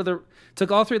three Lord of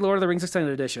the Rings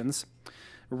extended editions,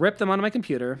 ripped them onto my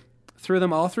computer, threw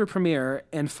them all through Premiere,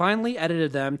 and finally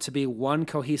edited them to be one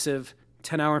cohesive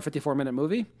 10-hour and 54-minute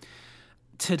movie.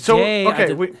 Today,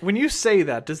 when you say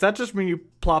that, does that just mean you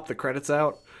plop the credits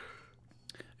out?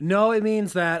 No, it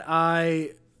means that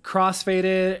I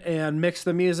crossfaded and mixed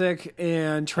the music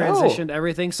and transitioned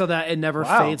everything so that it never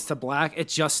fades to black. It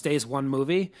just stays one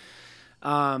movie.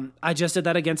 I just did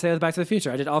that again today with Back to the Future.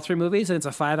 I did all three movies, and it's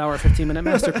a 5-hour, 15-minute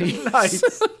masterpiece. Nice.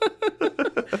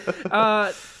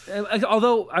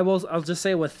 Although I'll just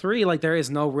say with 3, like, there is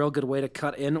no real good way to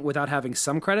cut in without having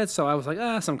some credits. So I was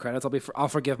like, some credits. I'll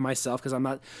forgive myself because I'm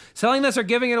not selling this or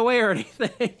giving it away or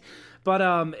anything. But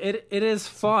it is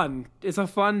fun. It's a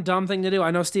fun, dumb thing to do. I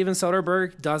know Steven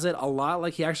Soderbergh does it a lot.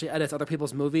 Like, he actually edits other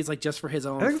people's movies, like, just for his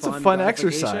own. I think it's a fun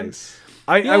exercise.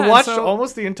 I watched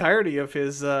almost the entirety of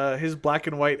his black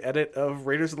and white edit of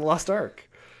Raiders of the Lost Ark.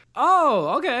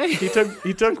 Oh, okay. He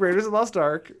took Raiders of the Lost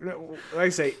Ark. I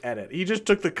say edit. He just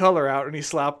took the color out and he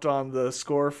slapped on the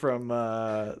score from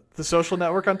The Social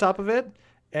Network on top of it,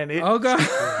 and it's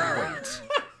great.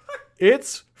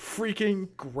 It's freaking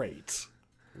great.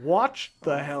 Watch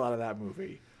the hell out of that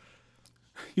movie.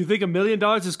 You think $1 million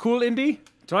is cool, Indy?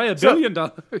 Try $1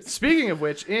 billion. Speaking of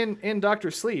which, in Dr.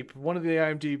 Sleep, one of the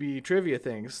IMDb trivia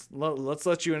things, let's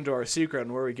let you into our secret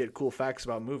on where we get cool facts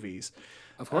about movies.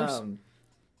 Of course.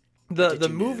 The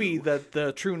movie that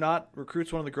the True Knot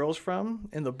recruits one of the girls from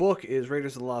in the book is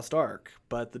Raiders of the Lost Ark,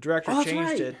 but the director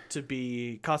changed it to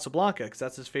be Casablanca because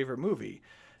that's his favorite movie.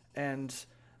 And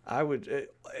I would,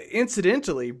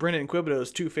 incidentally, Brendan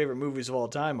Quibido's 2 favorite movies of all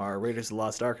time are Raiders of the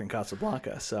Lost Ark and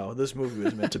Casablanca. So this movie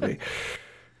was meant to be.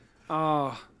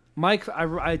 Mike,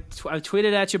 I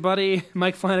tweeted at you, buddy.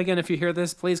 Mike Flanagan, if you hear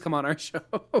this, please come on our show.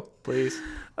 Please.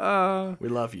 We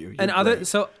love you.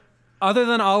 Other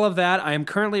than all of that, I am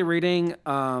currently reading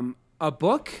a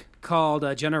book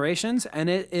called Generations, and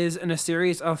it is in a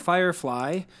series of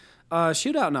Firefly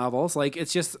shootout novels. Like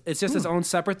it's just its own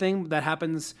separate thing that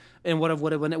happens in what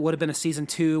would have been a season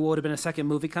 2, what would have been a second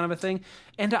movie kind of a thing.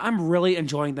 And I'm really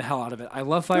enjoying the hell out of it. I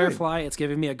love Firefly. It's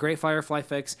giving me a great Firefly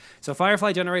fix. So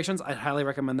Firefly Generations, I'd highly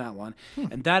recommend that one.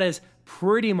 And that is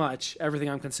pretty much everything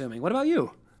I'm consuming. What about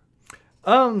you?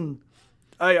 I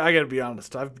gotta be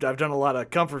honest. I've done a lot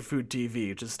of comfort food TV,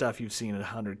 which is stuff you've seen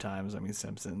 100 times. I mean,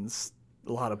 Simpsons,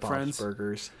 a lot of Bob's Friends.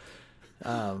 Burgers.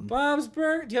 Bob's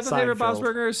Burgers. Do you have a favorite Bob's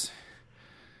Burgers?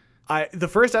 The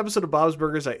first episode of Bob's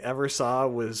Burgers I ever saw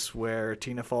was where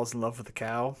Tina falls in love with a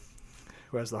cow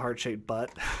who has the heart-shaped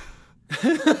butt.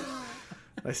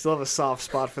 I still have a soft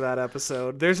spot for that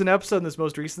episode. There's an episode in this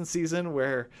most recent season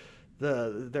where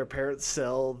their parents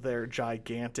sell their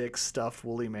gigantic stuffed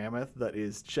woolly mammoth that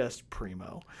is just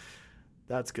primo.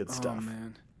 That's good stuff. Oh,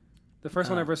 man. The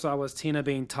first one I ever saw was Tina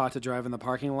being taught to drive in the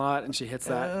parking lot, and she hits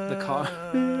the car.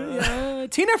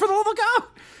 Tina for the love of God!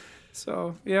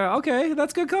 So, yeah, okay.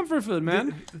 That's good comfort food,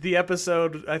 man. The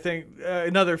episode, I think,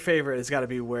 another favorite has got to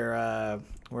be where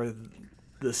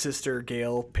the sister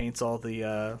Gail paints all the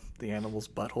animals'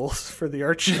 buttholes for the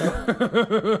art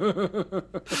show.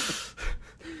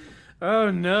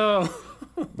 Oh, no.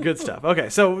 Good stuff. Okay,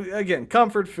 so again,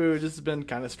 comfort food. This has been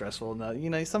kind of stressful. Now,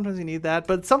 sometimes you need that,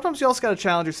 but sometimes you also got to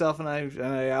challenge yourself. And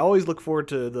I always look forward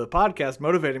to the podcast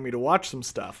motivating me to watch some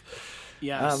stuff.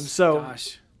 Yes.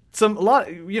 Gosh.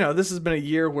 This has been a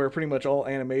year where pretty much all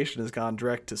animation has gone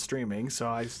direct to streaming. So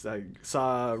I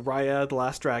saw Raya the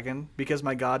Last Dragon because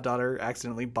my goddaughter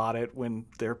accidentally bought it when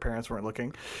their parents weren't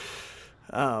looking.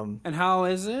 And how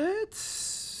is it?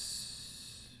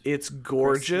 It's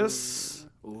gorgeous.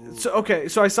 So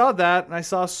I saw that, and I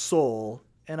saw Soul,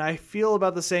 and I feel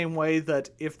about the same way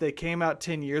that if they came out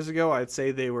 10 years ago, I'd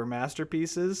say they were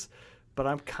masterpieces, but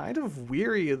I'm kind of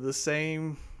weary of the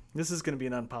same. This is going to be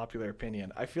an unpopular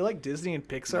opinion. I feel like Disney and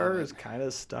Pixar is kind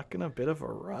of stuck in a bit of a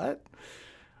rut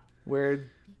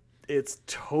where it's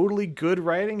totally good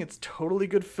writing, it's totally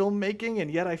good filmmaking, and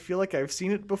yet I feel like I've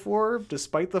seen it before,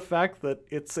 despite the fact that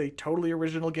it's a totally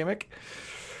original gimmick.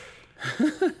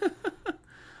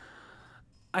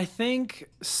 I think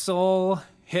Soul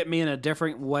hit me in a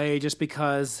different way just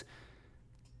because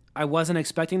I wasn't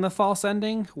expecting the false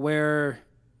ending where,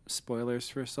 spoilers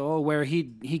for Soul, where he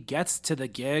gets to the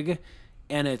gig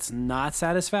and it's not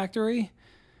satisfactory.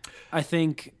 I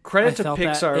think credit to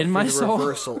Pixar in my soul.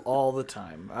 Reversal all the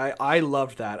time. I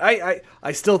loved that.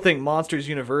 I still think Monsters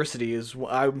University is.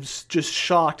 I'm just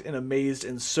shocked and amazed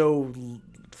and so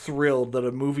thrilled that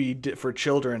a movie for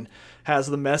children has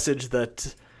the message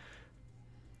that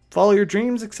follow your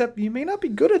dreams, except you may not be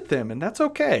good at them, and that's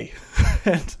okay.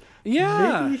 And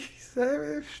yeah.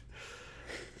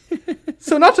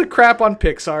 So not to crap on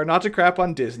Pixar, not to crap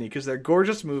on Disney, because they're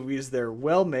gorgeous movies, they're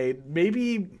well made.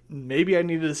 Maybe I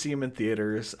needed to see them in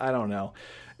theaters. I don't know.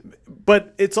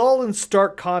 But it's all in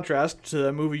stark contrast to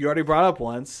the movie you already brought up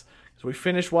once. So we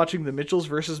finished watching The Mitchells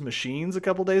vs. Machines a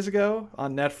couple days ago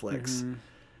on Netflix. Mm-hmm.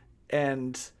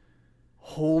 And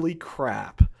holy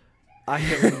crap, I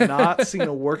have not seen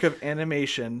a work of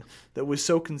animation that was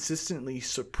so consistently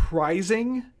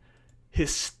surprising,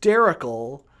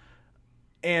 hysterical,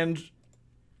 and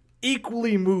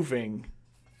equally moving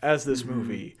as this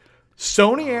movie.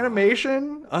 Sony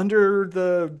Animation, under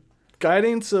the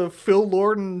guidance of Phil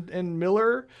Lord and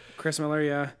Miller. Chris Miller,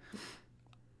 yeah.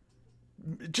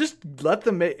 Just let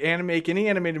them make any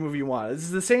animated movie you want.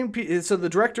 It's the same. So the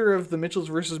director of The Mitchells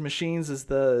vs. Machines is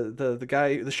the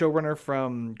guy, the showrunner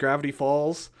from Gravity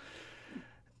Falls,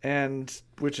 and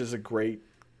which is a great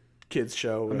kids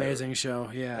show. Amazing show,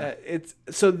 yeah.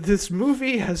 So this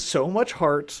movie has so much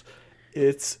heart.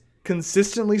 It's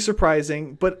consistently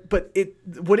surprising, but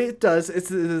what it does, it's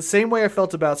the same way I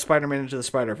felt about Spider-Man Into the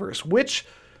Spider-Verse, which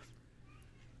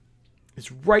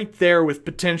is right there with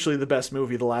potentially the best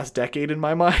movie of the last decade in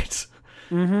my mind.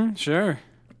 Mm-hmm, sure.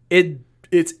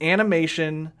 It's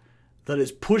animation that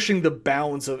is pushing the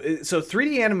bounds of it. So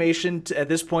 3D animation at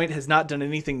this point has not done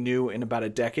anything new in about a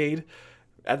decade.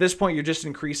 At this point, you're just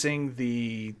increasing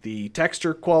the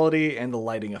texture quality and the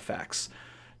lighting effects,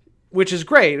 which is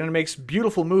great, and it makes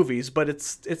beautiful movies, but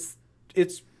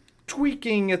it's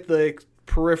tweaking at the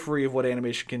periphery of what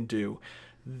animation can do.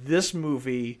 This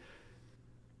movie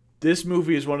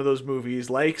is one of those movies,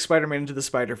 like Spider-Man Into the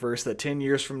Spider-Verse, that 10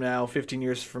 years from now, 15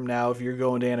 years from now, if you're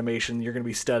going to animation, you're going to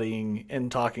be studying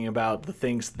and talking about the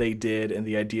things they did and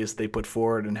the ideas they put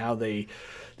forward and how they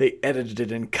edited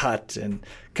it and cut and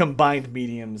combined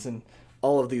mediums and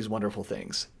all of these wonderful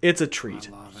things. It's a treat.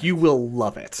 You will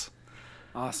love it.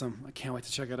 Awesome. I can't wait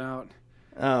to check it out.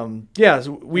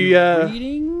 So we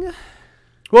reading?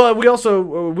 Well, we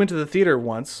also went to the theater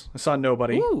once. I saw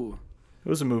Nobody. Ooh. It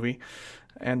was a movie.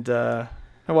 And I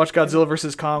watched Godzilla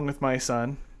vs. Kong with my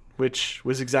son, which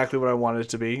was exactly what I wanted it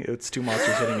to be. It's two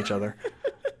monsters hitting each other.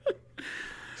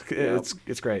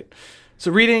 It's great.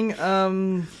 So reading,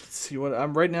 let's see what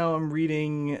I'm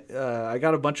reading. I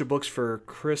got a bunch of books for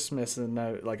Christmas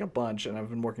and like a bunch, and I've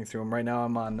been working through them. Right now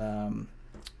I'm on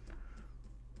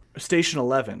Station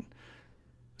 11.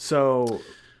 So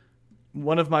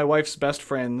one of my wife's best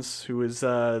friends, who is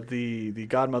the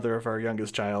godmother of our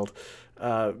youngest child,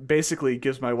 basically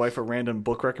gives my wife a random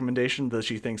book recommendation that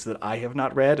she thinks that I have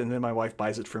not read, and then my wife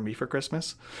buys it for me for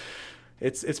Christmas.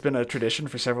 It's been a tradition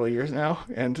for several years now,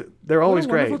 and they're always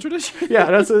great. Wonderful tradition.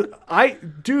 Yeah,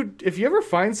 dude. If you ever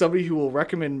find somebody who will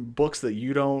recommend books that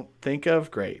you don't think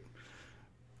of, great.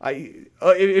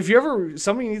 If you ever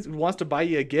somebody wants to buy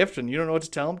you a gift and you don't know what to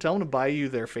tell them to buy you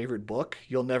their favorite book.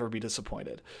 You'll never be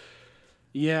disappointed.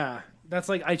 Yeah, that's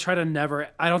like I try to never.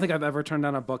 I don't think I've ever turned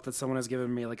down a book that someone has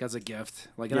given me like as a gift.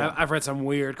 Like, and I've read some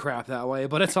weird crap that way,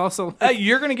 but it's also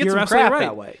you're gonna get some crap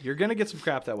that way. You're gonna get some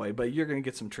crap that way, but you're gonna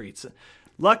get some treats.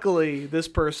 Luckily, this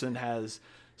person has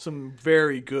some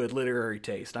very good literary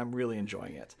taste. I'm really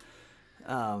enjoying it.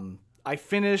 I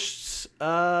finished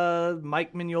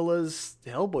Mike Mignola's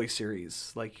Hellboy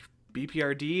series, like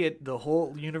BPRD. The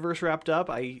whole universe wrapped up.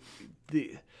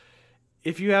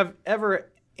 If you have ever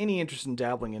any interest in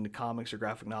dabbling into comics or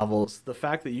graphic novels, the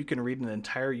fact that you can read an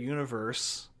entire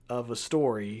universe of a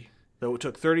story that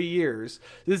took 30 years,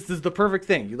 this is the perfect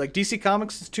thing. You like DC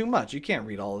Comics is too much. You can't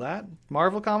read all of that.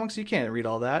 Marvel Comics, you can't read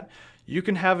all that. You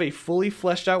can have a fully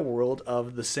fleshed out world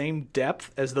of the same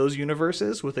depth as those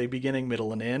universes with a beginning,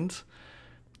 middle, and end.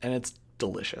 And it's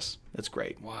delicious. It's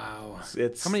great. Wow.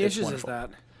 It's how many issues wonderful. is that?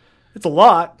 It's a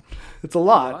lot.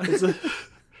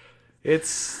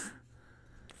 It's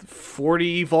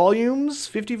 40 volumes,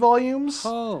 50 volumes.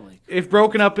 Holy. If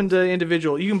broken up into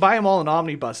individual, you can buy them all in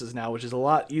omnibuses now, which is a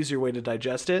lot easier way to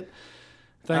digest it.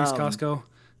 Thanks, Costco.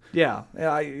 Yeah,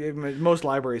 most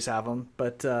libraries have them,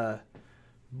 but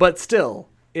still,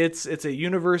 it's a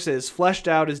universe as fleshed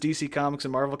out as DC Comics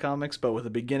and Marvel Comics, but with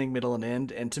a beginning, middle, and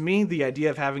end. And to me, the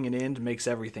idea of having an end makes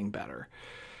everything better.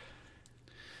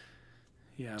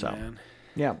 Yeah, man.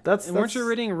 Yeah, weren't you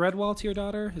reading Redwall to your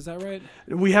daughter? Is that right?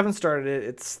 We haven't started it.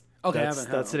 It's okay.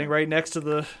 That's sitting right next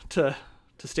to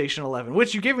to Station 11,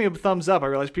 which you gave me a thumbs up. I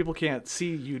realize people can't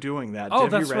see you doing that. Oh,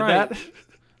 Have you read right. that?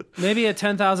 Maybe at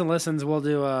 10,000 listens, we'll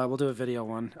do a video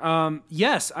one.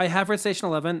 Yes, I have read Station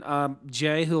 11.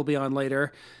 Jay, who will be on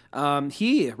later,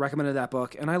 he recommended that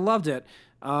book, and I loved it.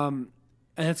 And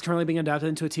it's currently being adapted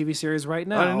into a TV series right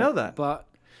now. I didn't know that. But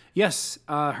yes,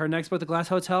 her next book, The Glass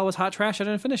Hotel, was hot trash. I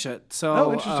didn't finish it.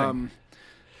 So, interesting.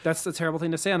 That's a terrible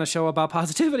thing to say on a show about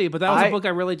positivity, but that was a book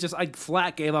I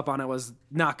flat gave up on. It was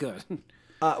not good.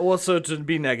 Well, so to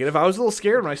be negative, I was a little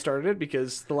scared when I started it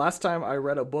because the last time I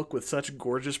read a book with such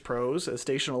gorgeous prose as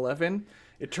Station 11,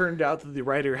 it turned out that the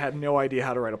writer had no idea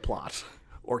how to write a plot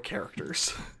or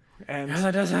characters. And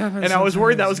that does happen. And I was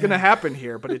worried that was going to happen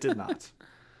here, but it did not.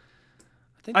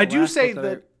 I do say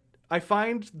that I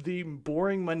find the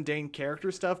boring, mundane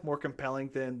character stuff more compelling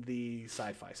than the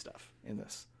sci-fi stuff in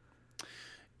this.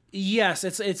 Yes,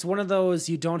 it's one of those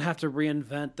you don't have to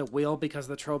reinvent the wheel because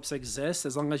the tropes exist.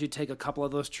 As long as you take a couple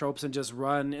of those tropes and just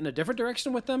run in a different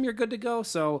direction with them, you're good to go.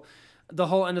 So the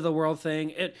whole end of the world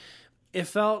thing, it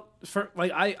felt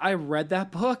like I read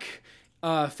that book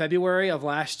February of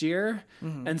last year.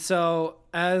 Mm-hmm. And so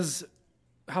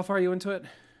how far are you into it?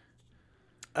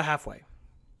 Halfway.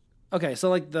 Okay, so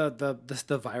like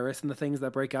the virus and the things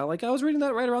that break out, like I was reading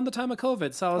that right around the time of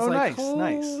COVID, so I was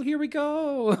nice. Here we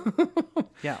go.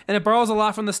 Yeah, and it borrows a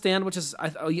lot from The Stand, which is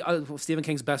Stephen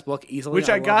King's best book easily. Which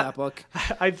I love got. That book.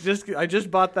 I just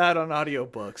bought that on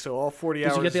audiobook, so all 40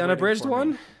 hours. Did you get the unabridged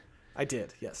one? I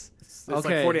did. Yes, it's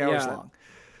okay, like 40 hours long.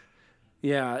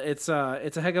 Yeah, it's a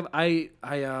heck of. I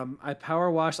power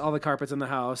washed all the carpets in the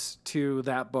house to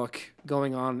that book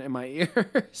going on in my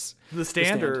ears. The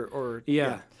Stand. Or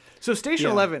yeah. So Station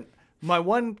 11, my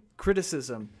one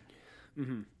criticism,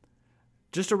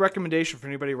 just a recommendation for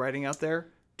anybody writing out there,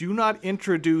 do not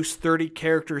introduce 30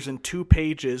 characters in 2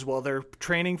 pages while they're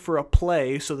training for a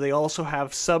play so they also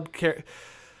have sub-characters.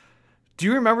 Do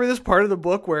you remember this part of the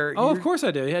book where... Oh, of course I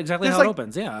do. Yeah, exactly how it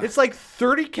opens, yeah. It's like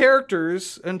 30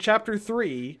 characters in Chapter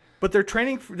 3, but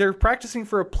they're practicing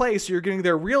for a play, so you're getting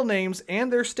their real names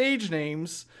and their stage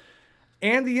names...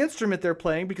 and the instrument they're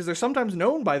playing, because they're sometimes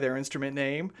known by their instrument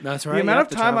name. That's right. The amount of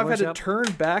time I've had to turn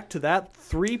back to that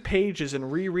 3 pages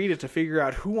and reread it to figure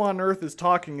out who on earth is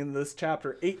talking in this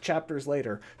chapter 8 chapters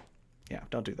later. Yeah,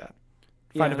 don't do that.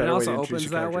 Find a better way to introduce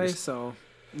your characters. It also opens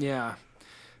that way, so yeah.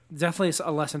 Definitely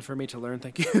a lesson for me to learn,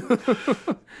 thank you.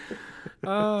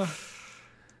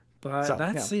 But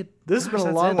that's it. This has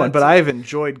been a long one, but I've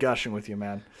enjoyed gushing with you,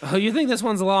 man. Oh, you think this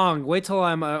one's long? Wait till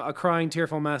I'm a crying,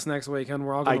 tearful mess next week, and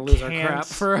we're all going to lose our crap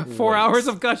for 4 hours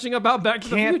of gushing about Back to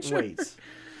the Future. Can't wait.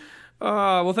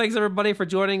 Well, thanks everybody for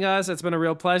joining us. It's been a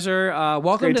real pleasure.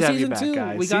 Welcome to season 2.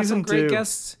 Guys. We got some great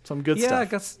guests. Some good stuff.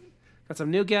 Got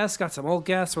some new guests, got some old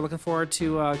guests. We're looking forward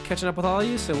to catching up with all of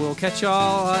you. So we'll catch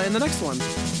y'all in the next one.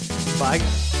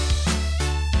 Bye.